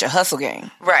looking at your hustle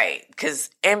game. Right, because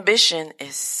ambition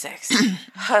is sexy.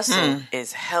 Hustle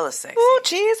is hella sexy. Ooh,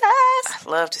 Jesus. I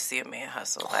love to see a man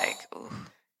hustle. Like, ooh.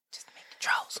 Just make the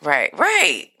draws. Right.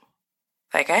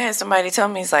 Like, I had somebody tell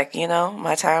me, it's like,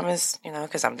 my time is,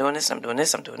 because I'm doing this,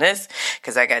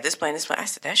 because I got this plan. I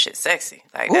said, that shit's sexy.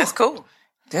 Like, that's cool.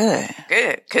 Good.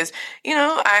 Because,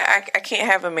 I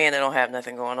can't have a man that don't have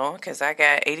nothing going on because I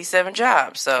got 87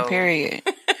 jobs. So period.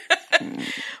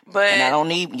 But and I don't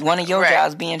need one of your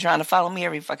jobs being trying to follow me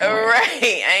every fucking word. Right.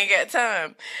 I ain't got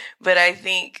time. But I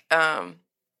think I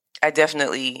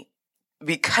definitely,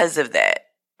 because of that,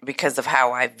 because of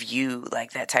how I view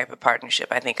like that type of partnership,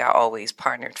 I think I always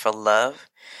partnered for love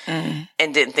and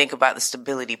didn't think about the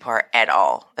stability part at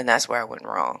all. And that's where I went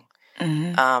wrong.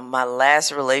 My last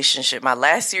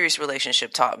serious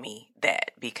relationship taught me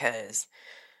that, because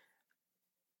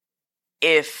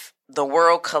if the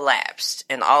world collapsed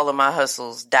and all of my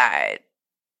hustles died,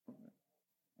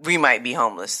 we might be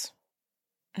homeless.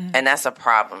 And that's a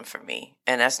problem for me.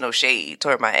 And that's no shade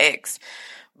toward my ex.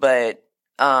 But,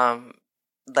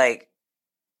 like,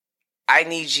 I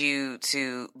need you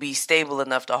to be stable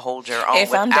enough to hold your own.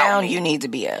 If I'm down, you need to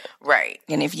be up. Right.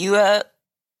 And if you up,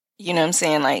 you know what I'm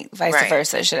saying? Like, vice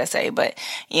versa, should I say. But,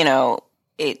 so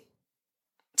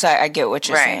I get what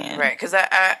you're saying. Right, because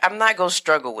I'm not going to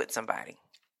struggle with somebody.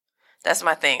 That's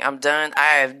my thing. I'm done.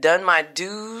 I have done my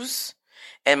dues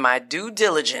and my due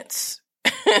diligence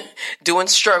doing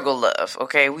struggle love,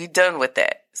 okay? We done with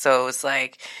that. So it's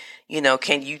like,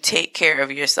 can you take care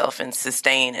of yourself and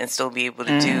sustain and still be able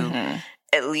to do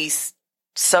at least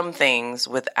some things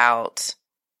without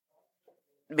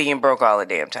being broke all the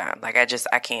damn time? Like, I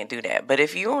can't do that. But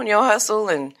if you on your hustle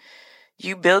and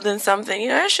you building something,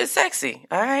 that shit's sexy.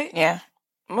 All right. Yeah.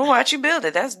 I'm gonna watch you build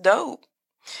it. That's dope.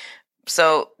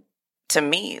 So to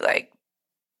me, like,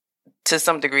 to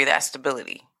some degree, that's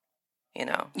stability,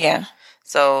 Yeah.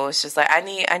 So it's just like, I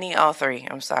need all three.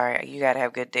 I'm sorry. You gotta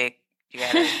have good dick. You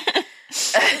gotta,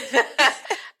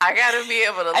 I gotta be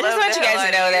able to love. I just want you guys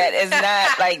to know that it's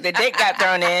not like the dick got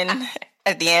thrown in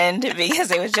at the end because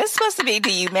it was just supposed to be,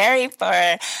 do you marry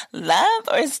for love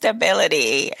or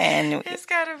stability? And it's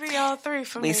got to be all three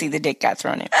for me. We see the dick got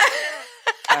thrown in.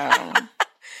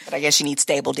 But I guess you need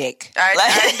stable dick.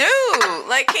 I do.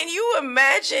 Like, can you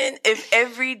imagine if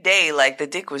every day, like, the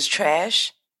dick was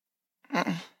trash?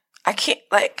 I can't,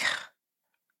 like...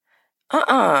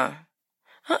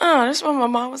 That's when my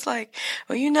mom was like,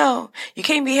 well, you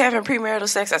can't be having premarital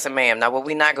sex. I said, ma'am, now what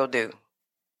we not going to do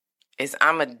is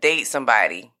I'm going to date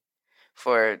somebody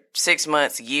for 6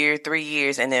 months, a year, 3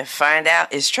 years, and then find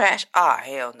out it's trash. Oh,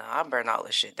 hell no. I'll burn all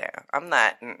this shit down. I'm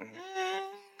not. I'm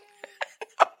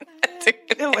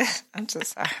so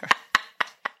sorry.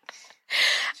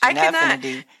 I cannot.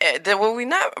 Well, we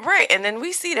not right, and then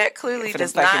we see that clearly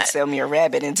does not sell me a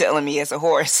rabbit and telling me it's a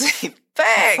horse.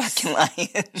 Facts, fucking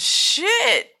lying.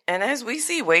 Shit. And as we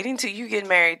see, waiting till you get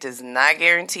married does not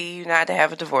guarantee you not to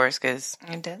have a divorce, because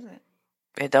it doesn't.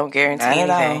 It don't guarantee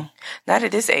not anything. Not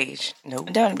at this age. Nope.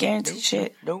 It don't guarantee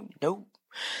shit. Nope.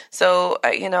 So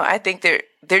I think there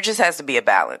just has to be a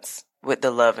balance with the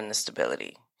love and the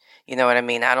stability. You know what I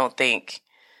mean? I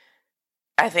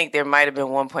think there might have been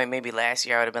one point, maybe last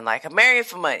year, I would have been like, I'm married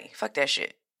for money. Fuck that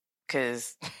shit.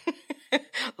 Because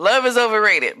love is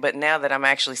overrated. But now that I'm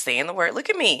actually saying the word, look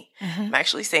at me. Mm-hmm. I'm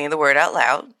actually saying the word out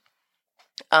loud.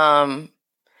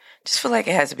 Just feel like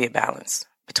it has to be a balance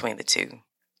between the two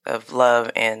of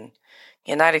love, and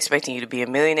not expecting you to be a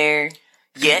millionaire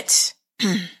yet.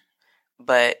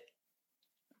 But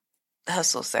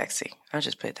hustle sexy. I'll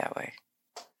just put it that way.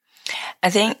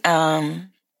 I think, I'm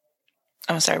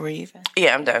sorry, were you even?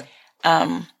 Yeah, I'm done.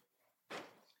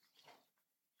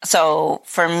 So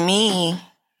for me,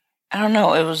 I don't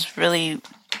know, it was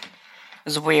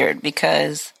weird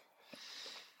because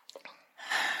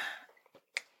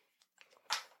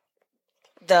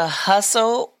the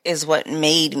hustle is what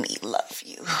made me love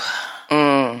you.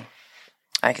 I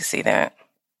can see that.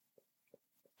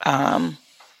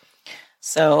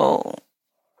 So,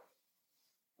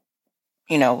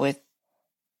 with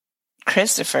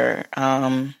Christopher,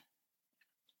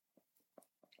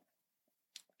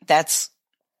 that's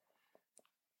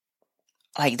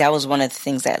like, that was one of the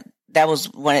things that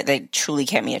truly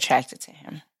kept me attracted to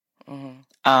him.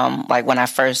 Mm-hmm. Like when I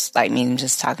first, me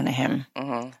just talking to him,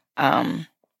 mm-hmm.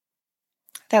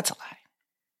 That's a lie.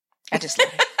 I just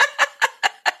lied.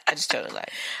 I just totally lied.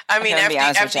 I mean,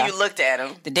 after you looked at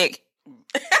him, the dick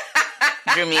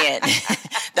drew me in.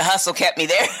 The hustle kept me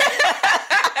there.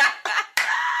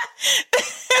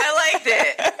 I liked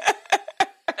it.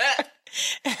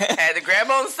 Had to grab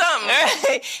on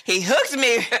something. He hooked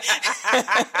me.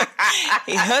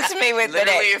 He hooked me with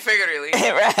literally and figuratively.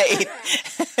 Right.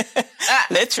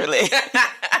 Literally.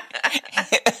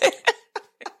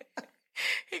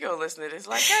 He gonna listen to this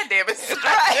like, God damn it.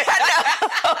 Right,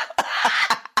 I know.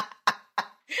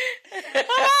 I'm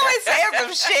always saying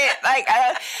some shit. Like,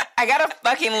 I gotta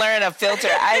fucking learn a filter.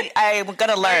 I'm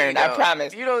gonna learn. I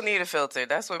promise. You don't need a filter.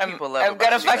 That's what people love. I'm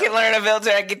gonna fucking learn a filter.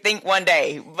 I could think one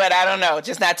day, but I don't know.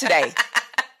 Just not today.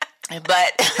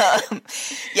 But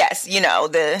yes,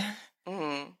 that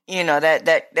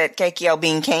KKO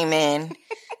bean came in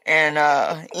and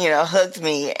hooked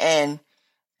me, and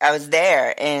I was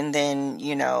there, and then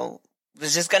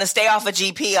was just gonna stay off of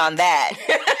GP on that,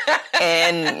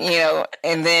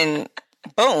 and then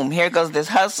boom, here goes this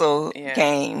hustle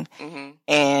game, mm-hmm.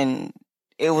 and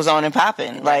it was on and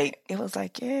popping. Right. Like it was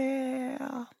like,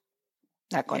 yeah,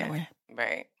 not going anywhere.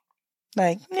 Right.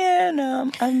 Like, yeah,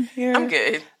 no, I'm here. I'm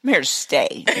good. I'm here to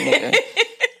stay.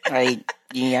 Like,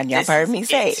 y'all heard me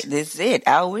say it. This is it.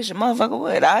 I wish a motherfucker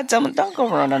would. I tell them, don't go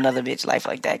run another bitch life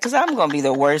like that, because I'm gonna be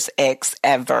the worst ex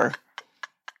ever.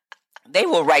 They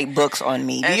will write books on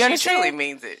me. Do you understand? She truly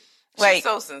means it. She's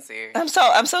so sincere.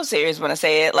 I'm so serious when I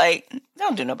say it. Like,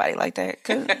 don't do nobody like that,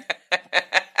 because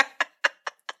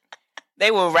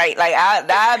they will write like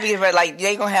I'll be like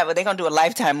they gonna do a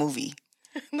Lifetime movie.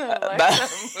 No, Lifetime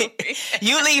movie.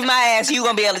 You leave my ass, you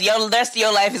gonna be the rest of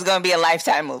your life is gonna be a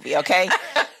Lifetime movie. Okay,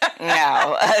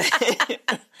 now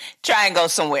try and go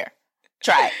somewhere.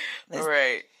 Try it.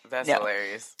 Right, that's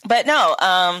hilarious. But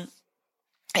no,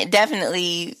 it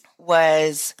definitely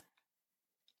was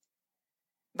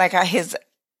like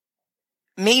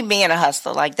me being a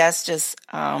hustler. Like that's just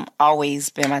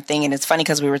always been my thing. And it's funny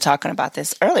because we were talking about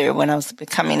this earlier when I was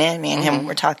coming in. Me and him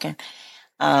were talking,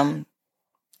 and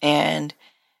and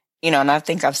I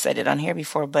think I've said it on here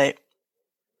before, but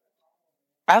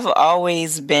I've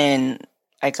always been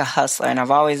like a hustler, and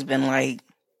I've always been like,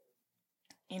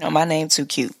 my name too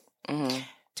cute to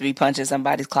be punching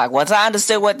somebody's clock. Once I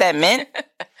understood what that meant,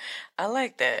 I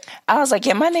like that. I was like,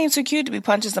 yeah, my name's too cute to be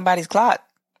punching somebody's clock.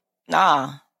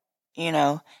 Nah,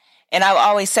 and I've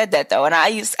always said that though. And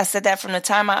I said that from the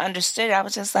time I understood it. I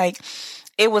was just like,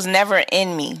 it was never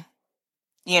in me,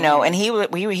 and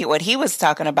what he was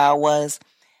talking about was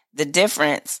the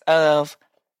difference of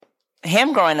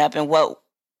him growing up and what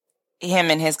him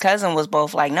and his cousin was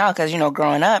both like. No, because,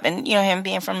 growing up and, him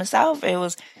being from the South, it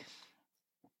was,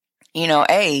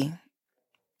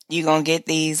 you gonna get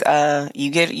these,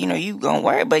 you gonna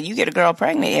work, but you get a girl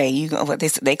pregnant. Yeah, you gonna, what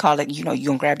they call it, you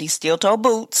gonna grab these steel toe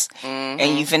boots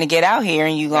and you finna get out here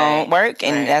and you gonna work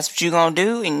and that's what you gonna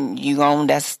do and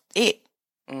that's it.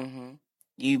 Mm-hmm.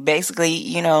 You basically,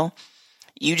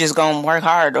 you just gonna work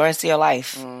hard the rest of your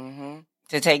life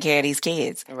to take care of these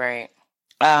kids. Right.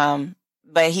 But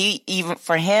even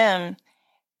for him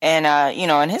and,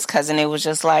 and his cousin, it was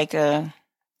just like, nah,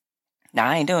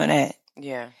 I ain't doing that.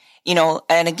 Yeah.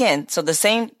 And again, so the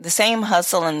same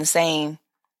hustle and the same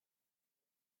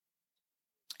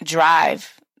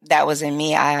drive that was in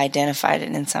me, I identified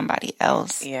it in somebody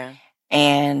else. Yeah.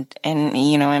 And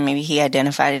maybe he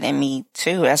identified it in me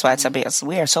too. That's why I tell people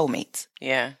we are soulmates.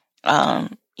 Yeah.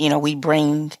 We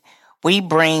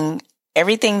bring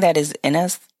everything that is in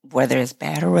us, whether it's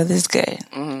bad or whether it's good,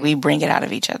 we bring it out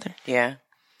of each other. Yeah.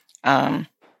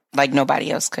 Like nobody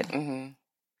else could. Mm-hmm.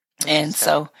 And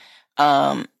so,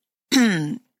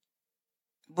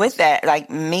 with that, like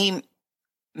me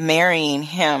marrying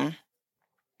him,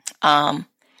 I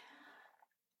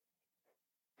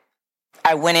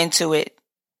went into it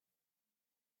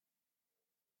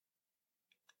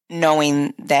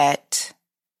knowing that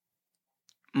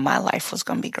my life was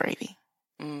going to be gravy.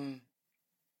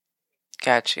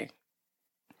 Got you.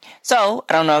 So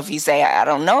I don't know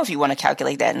if you want to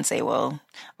calculate that and say, well,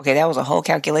 okay, that was a whole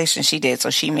calculation she did. So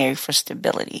she married for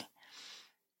stability.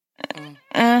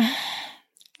 Not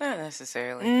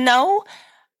necessarily. No,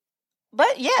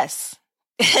 but yes.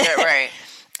 Yeah, right.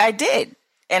 I did.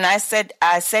 And I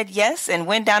said yes and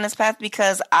went down this path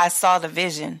because I saw the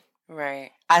vision.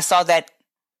 Right. I saw that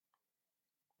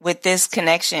with this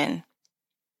connection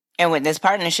and with this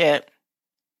partnership,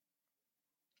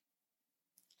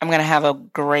 I'm going to have a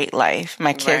great life.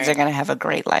 My kids are going to have a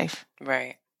great life.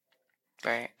 Right.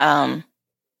 Right.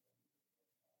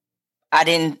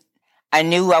 I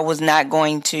knew I was not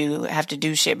going to have to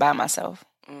do shit by myself.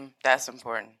 That's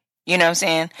important. You know what I'm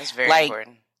saying? That's very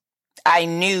important. I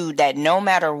knew that no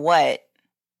matter what,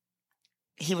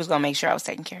 he was going to make sure I was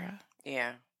taken care of.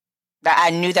 Yeah. I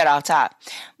knew that off top.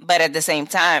 But at the same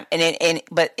time,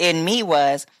 but in me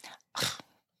was,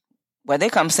 whether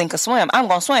it comes sink or swim, I'm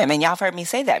going to swim. And y'all have heard me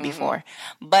say that before.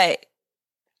 But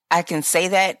I can say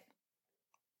that.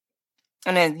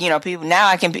 And then, people, now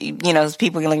I can be,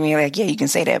 people can look at me like, yeah, you can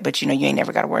say that, but you ain't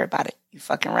never got to worry about it. You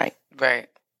fucking right. Right.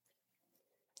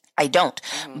 I don't,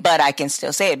 but I can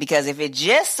still say it because if it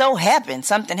just so happened,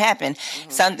 something happened,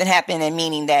 and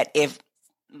meaning that if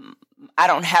I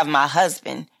don't have my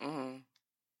husband,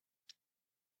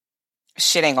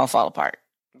 shit ain't gonna fall apart.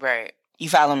 Right. You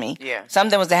follow me? Yeah.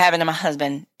 Something was to happen to my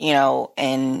husband,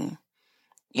 and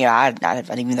I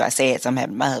even though I say it, something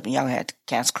happened to my husband, y'all had to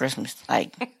cancel Christmas,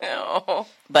 No.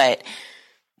 But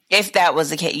if that was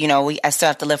the case, I still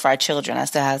have to live for our children. I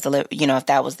still have to live, if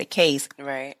that was the case,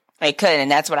 right. It could, and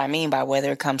that's what I mean by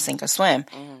whether it comes sink or swim.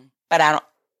 But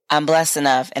I'm blessed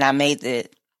enough, and I made the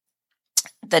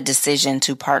decision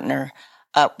to partner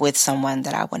up with someone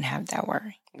that I wouldn't have that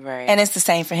worry. Right. And it's the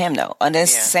same for him, though. And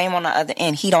it's the same on the other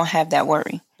end. He don't have that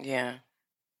worry. Yeah.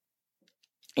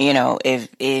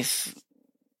 If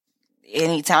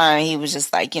anytime he was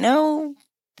just like,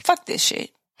 fuck this shit.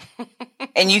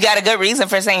 And you got a good reason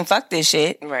for saying fuck this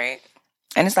shit. Right.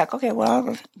 And it's like, okay, well,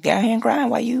 I'll get out here and grind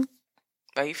while you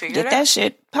figure get that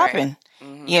shit popping.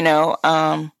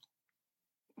 Right.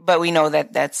 But we know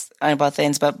that that's on both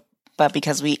ends, but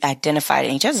because we identified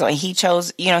in each other, so he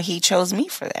chose me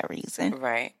for that reason.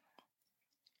 Right.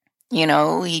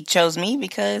 He chose me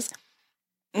because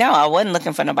I wasn't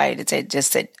looking for nobody to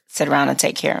just sit around and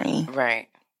take care of me. Right.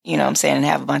 You know what I'm saying? And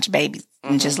have a bunch of babies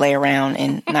and just lay around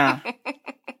and nah.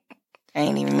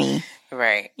 Ain't even me.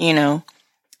 Right.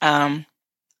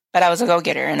 But I was a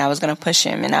go-getter and I was going to push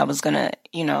him and I was going to,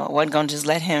 wasn't going to just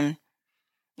let him.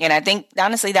 And I think,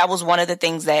 honestly, that was one of the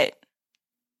things that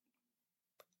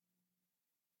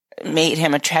made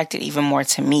him attracted even more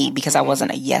to me because I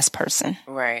wasn't a yes person.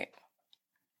 Right.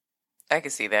 I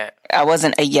can see that. I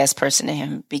wasn't a yes person to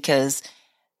him because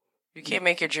you can't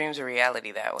make your dreams a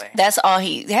reality that way. That's all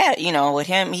he had, with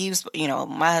him. He was,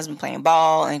 my husband playing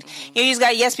ball and you just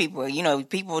got yes people.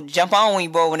 People jump on when you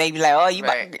boy when they be like, oh, you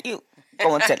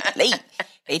going to the late.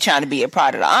 They trying to be a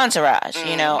part of the entourage,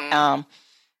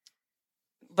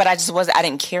 But I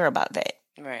didn't care about that.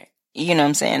 Right. You know what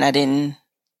I'm saying? I didn't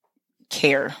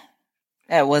care.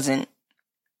 That wasn't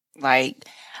like,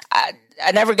 I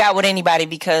never got with anybody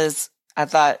because I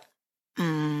thought,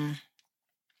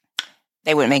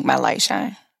 they would make my light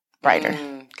shine brighter.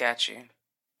 Got you.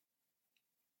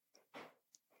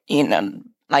 In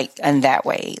that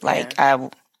way. Like, I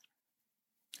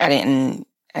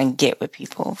and get with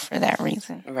people for that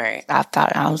reason. Right.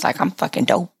 I was like, I'm fucking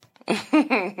dope.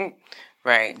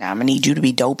 Right. Now I'm gonna need you to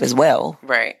be dope as well.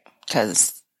 Right.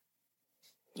 Because,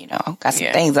 got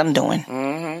some things I'm doing.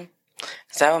 Mm-hmm.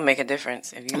 So that would make a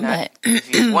difference.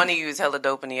 If one of you is hella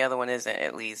dope and the other one isn't,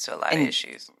 it leads to a lot of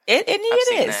issues. It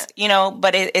is, that.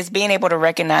 But it's being able to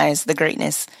recognize the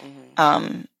greatness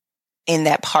in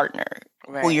that partner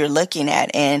who you're looking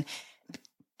at and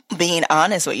being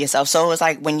honest with yourself. So it's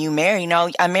like when you marry,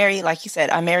 I marry, like you said,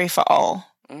 I marry for all.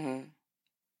 Mm-hmm.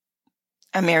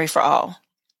 I marry for all.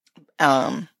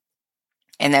 And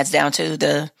that's down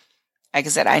to like I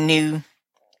said, I knew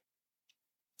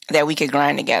that we could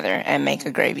grind together and make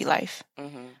a gravy life.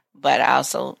 Mm-hmm. But I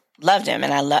also loved him,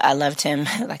 and I loved him,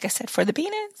 like I said, for the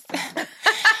peanuts.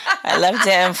 I loved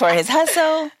him for his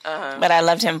hustle, but I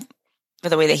loved him for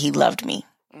the way that he loved me.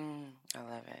 I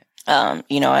love it. And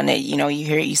you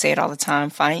hear you say it all the time.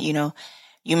 Fine,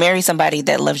 you marry somebody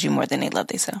that loves you more than they love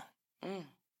themselves.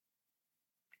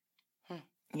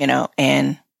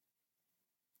 And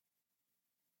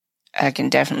I can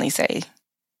definitely say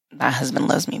my husband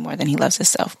loves me more than he loves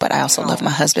himself, but I also love my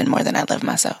husband more than I love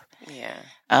myself.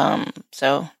 Yeah.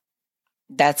 So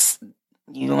that's,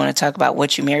 you want to talk about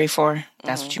what you marry for?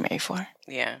 That's what you marry for.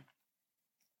 Yeah.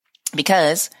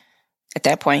 Because at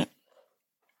that point,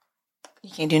 you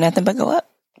can't do nothing but go up.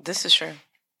 This is true.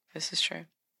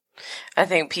 I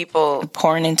think people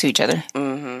pouring into each other.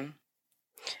 Mm-hmm.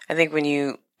 I think when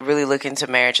you really look into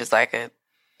marriage, it's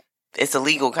a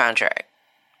legal contract.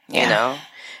 Yeah.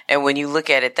 And when you look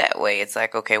at it that way, it's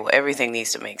like, okay, well, everything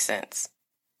needs to make sense.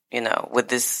 With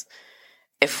this,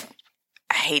 if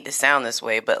I hate to sound this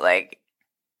way, but like,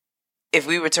 if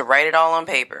we were to write it all on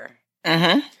paper,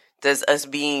 does us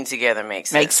being together make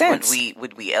sense? Makes sense.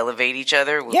 Would we elevate each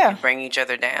other? Would we bring each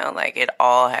other down? Like, it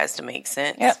all has to make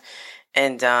sense. Yep.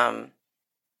 And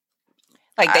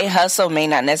they hustle may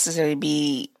not necessarily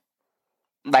be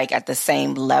like at the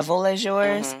same level as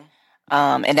yours,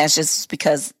 and that's just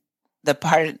because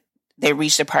they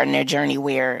reached a part in their journey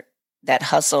where that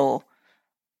hustle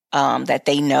that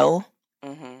they know,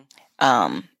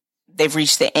 they've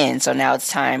reached the end. So now it's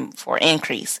time for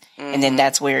increase. And then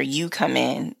that's where you come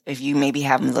in. If you maybe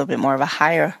have a little bit more of a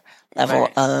higher level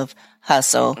of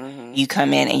hustle, you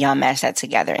come in and y'all match that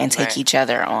together and take each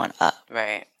other on up.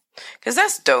 Right. Because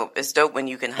that's dope. It's dope when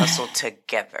you can hustle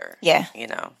together. Yeah.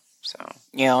 So.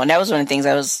 And that was one of the things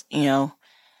I was,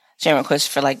 sharing with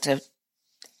Christopher,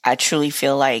 I truly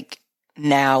feel like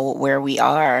now where we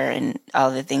are and all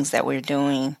the things that we're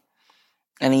doing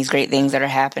and these great things that are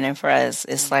happening for us,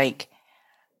 it's like,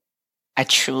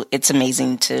 it's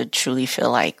amazing to truly feel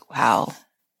like, wow,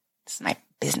 this is my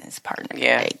business partner.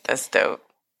 Yeah, that's dope.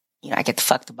 I get to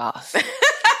fuck the boss.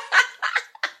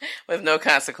 With no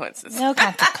consequences. No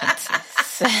consequences.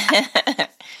 I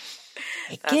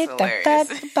get to fuck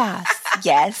the boss.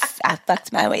 Yes, I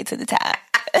fucked my way to the top.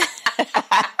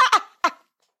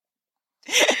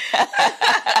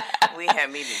 We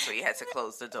had meetings where you had to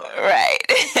close the door. Right.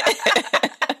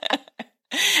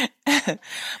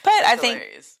 But I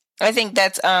think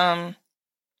that's I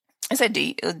said,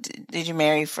 did you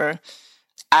marry for?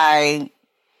 I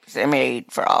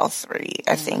married for all three.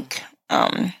 I think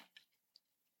for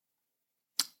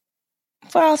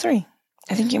all three.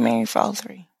 I think you're married for all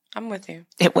three. I'm with you.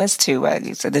 It was two.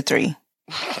 You said the three.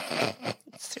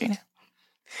 It's three now.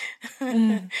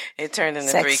 It turned into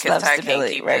Sex, three because Ty can't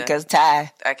keep right? Because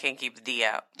Ty, I can't keep the D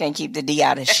out. Can't keep the D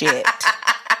out of shit.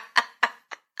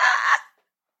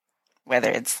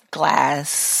 Whether it's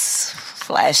glass,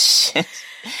 flesh.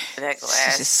 That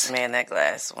glass, that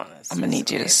glass one is. I'm gonna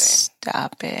need you to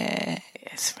stop it.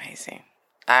 Yeah, it's amazing.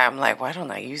 I'm like, why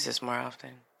don't I use this more often?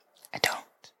 I don't.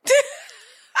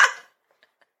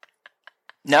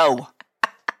 No.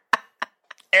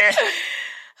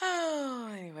 Oh,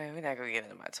 anyway, we're not gonna get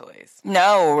into my toys.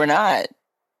 No, we're not.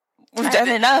 We've done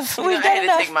enough. I had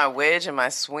to take my wedge and my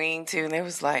swing too, and it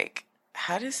was like,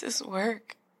 how does this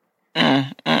work?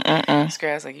 This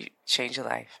girl's like, you change your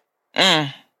life.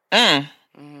 Just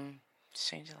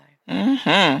change your life.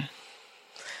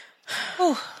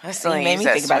 I still ain't made me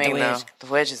think about the wedge. The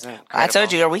wedge is incredible. I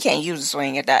told you, girl, we can't use the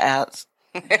swing at that house.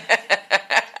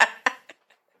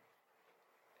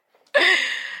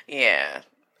 Yeah.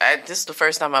 This is the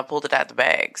first time I pulled it out the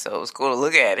bag, so it was cool to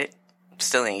look at it.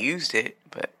 Still ain't used it,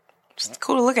 but it's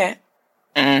cool to look at.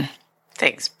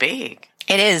 Thing's big.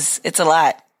 It is. It's a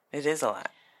lot. It is a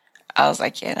lot. I was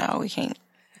like, yeah, no, we can't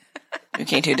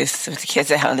do this with the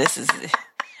kids at home. This is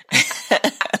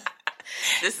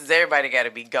everybody got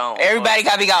to be gone. Everybody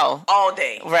got to be gone all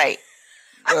day, right?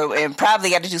 And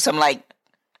probably got to do something like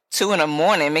 2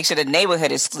 a.m. Make sure the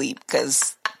neighborhood is asleep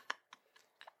because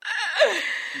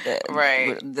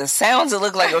Right. The sounds that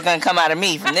look like are going to come out of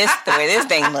me from the way this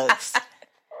thing looks.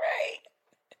 Right.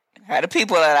 How the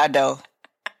people that I know.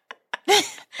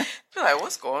 Feel like,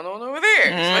 what's going on over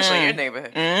there? Especially in your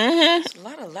neighborhood. Mm-hmm. There's a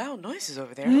lot of loud noises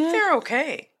over there. I hope they're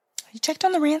okay. You checked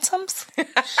on the ransoms?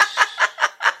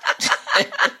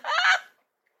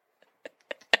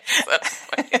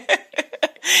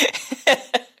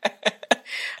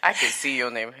 I can see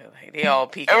your neighborhood. Like, they all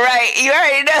peeking. Right. You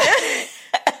already know.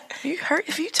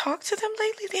 If you talked to them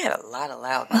lately, they had a lot of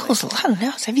loud noises. Oh, it was a lot of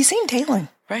noise. Have you seen Taylor?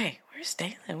 Right. Where's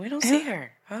Dalen? We don't see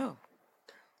her. Oh.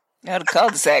 Now the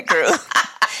cul-de-sac crew.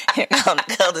 On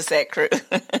the cul-de-sac crew.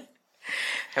 That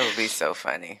would be so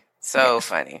funny. So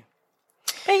funny.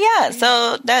 But yeah,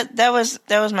 so that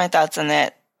was my thoughts on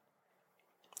that.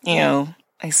 You know,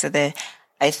 like I said, that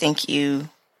I think you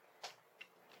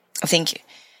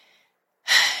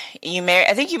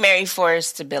marry for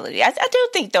stability. I do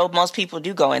think, though, most people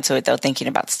do go into it, though, thinking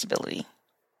about stability.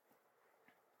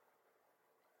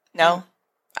 No?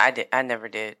 I never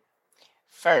did.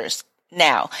 First.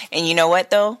 Now, and you know what,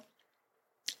 though?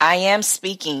 I am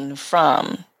speaking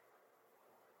from,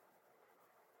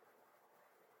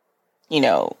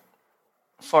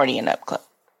 40 and up club.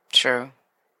 True.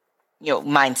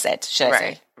 Mindset, should I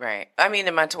say. Right. I mean,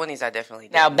 in my 20s, I definitely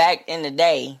did. Now, back in the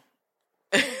day,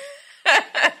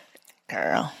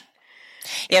 girl.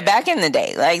 Yeah, back in the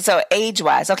day. Like, so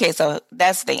age-wise. Okay, so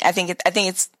that's the thing. I think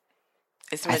it's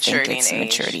maturity and age.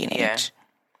 Maturity and age.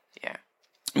 Yeah.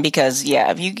 Because,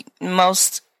 if you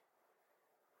most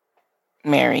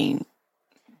marry.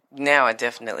 Now I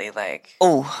definitely like.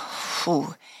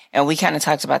 Oh, and we kind of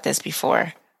talked about this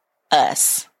before.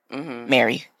 Us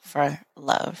marry for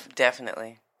love.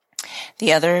 Definitely.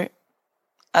 The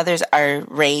others are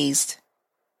raised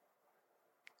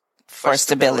for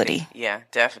stability. Yeah,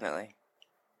 definitely.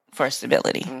 For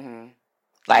stability. Mm-hmm.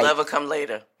 Like, love will come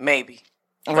later, maybe.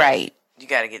 Right. You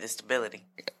got to get the stability.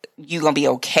 You're going to be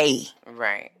okay.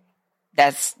 Right.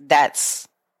 That's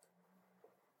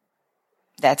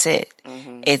it.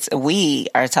 Mm-hmm. We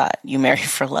are taught you marry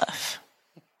for love.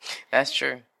 That's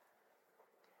true.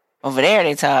 Over there,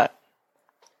 they taught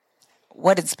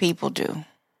what does people do?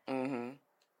 Mm-hmm.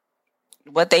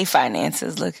 What they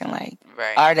finances looking like?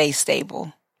 Right. Are they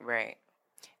stable? Right.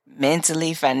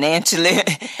 Mentally, financially,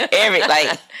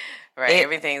 right.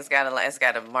 Everything's got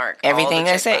to mark. Everything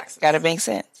that's it got to make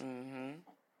sense. Mm-hmm.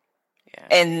 Yeah.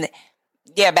 And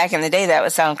back in the day, that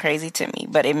would sound crazy to me,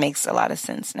 but it makes a lot of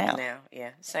sense now.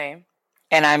 Same.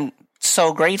 And I'm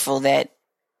so grateful that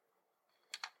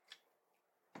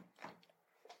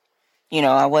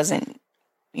I wasn't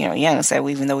young. So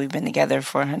even though we've been together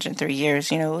for 103 years,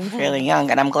 we're fairly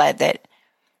young, and I'm glad that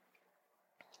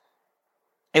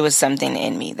it was something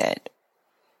in me that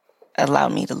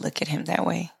allowed me to look at him that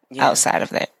way. Yeah. Outside of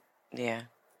that. Yeah.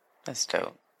 That's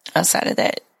dope. Outside of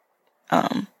that.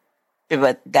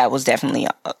 But that was definitely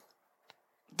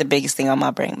the biggest thing on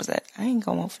my brain was that I ain't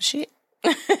going for shit.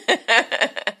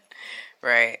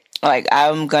 Right. Like,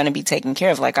 I'm going to be taken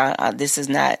care of. Like, this is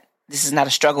not a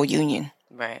struggle union.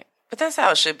 Right. But that's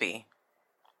how it should be.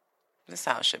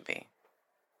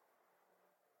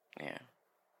 Yeah.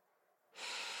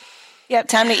 Yep,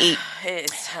 time to eat.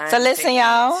 It's time so listen,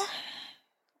 y'all.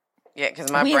 Yeah, because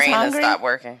my brain has stopped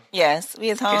working. Yes, we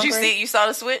is hungry. Did you saw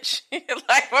the switch?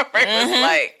 Like, my brain was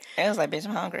like... It was like, bitch,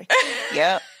 I'm hungry.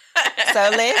 Yep. So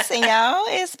listen, y'all.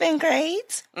 It's been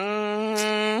great.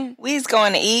 We's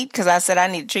going to eat because I said I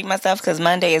need to treat myself because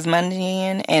Monday is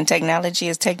Monday and technology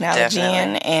is technology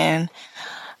and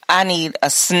I need a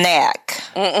snack.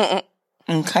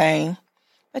 Okay.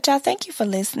 But y'all, thank you for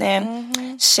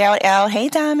listening. Shout out, hey,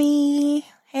 Dami.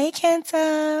 Hey,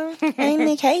 Kenta. Hey,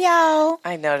 Nick. Hey, y'all.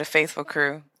 I know, the faithful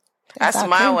crew. I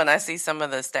smile when I see some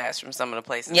of the stats from some of the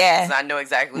places. Yeah. I know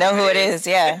exactly who it is.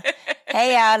 Yeah.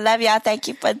 Hey, y'all. Love y'all. Thank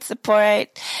you for the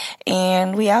support.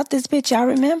 And we out this bitch. Y'all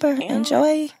remember.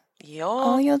 Enjoy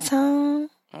all your time.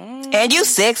 And you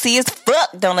sexy as fuck.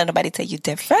 Don't let nobody tell you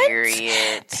different.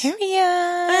 Period.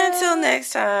 Until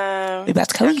next time. We about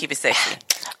to go eat. Keep it sexy.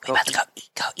 We about to go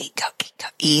eat.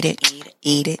 Eat it.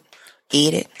 Eat it.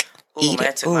 Eat it. Ooh,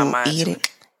 that took my mind. Eat it.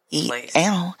 Eat.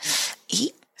 Ow.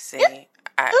 Eat. See?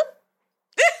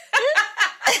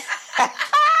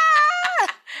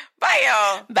 Bye,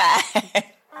 y'all. Bye.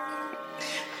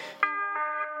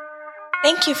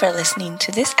 Thank you for listening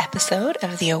to this episode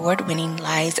of the award-winning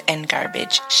Lies and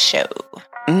Garbage Show.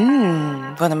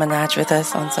 Want to menage with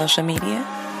us on social media?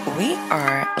 We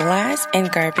are Lies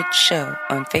and Garbage Show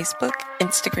on Facebook,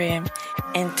 Instagram,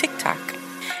 and TikTok.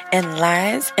 And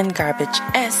Lies and Garbage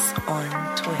S on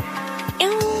Twitter.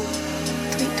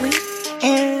 Tweet.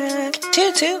 And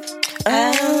toot.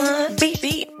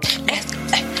 Beep.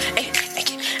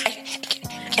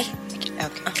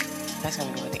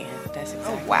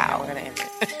 Wow. We're going to end it.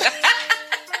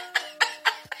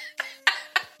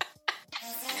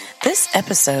 This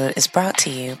episode is brought to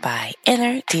you by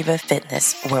Inner Diva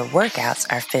Fitness, where workouts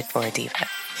are fit for a diva.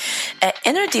 At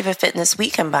Inner Diva Fitness, we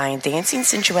combine dancing,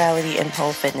 sensuality, and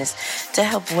pole fitness to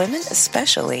help women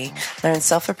especially learn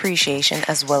self-appreciation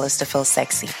as well as to feel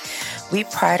sexy. We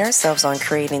pride ourselves on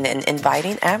creating an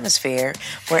inviting atmosphere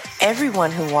where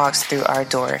everyone who walks through our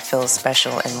door feels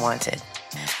special and wanted.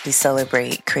 We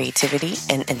celebrate creativity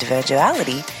and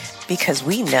individuality because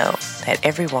we know that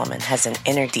every woman has an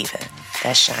inner diva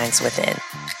that shines within.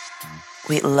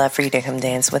 We'd love for you to come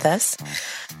dance with us.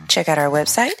 Check out our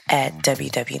website at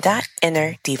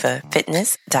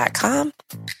www.innerdivafitness.com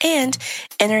and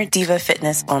Inner Diva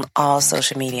Fitness on all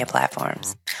social media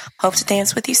platforms. Hope to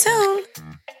dance with you soon.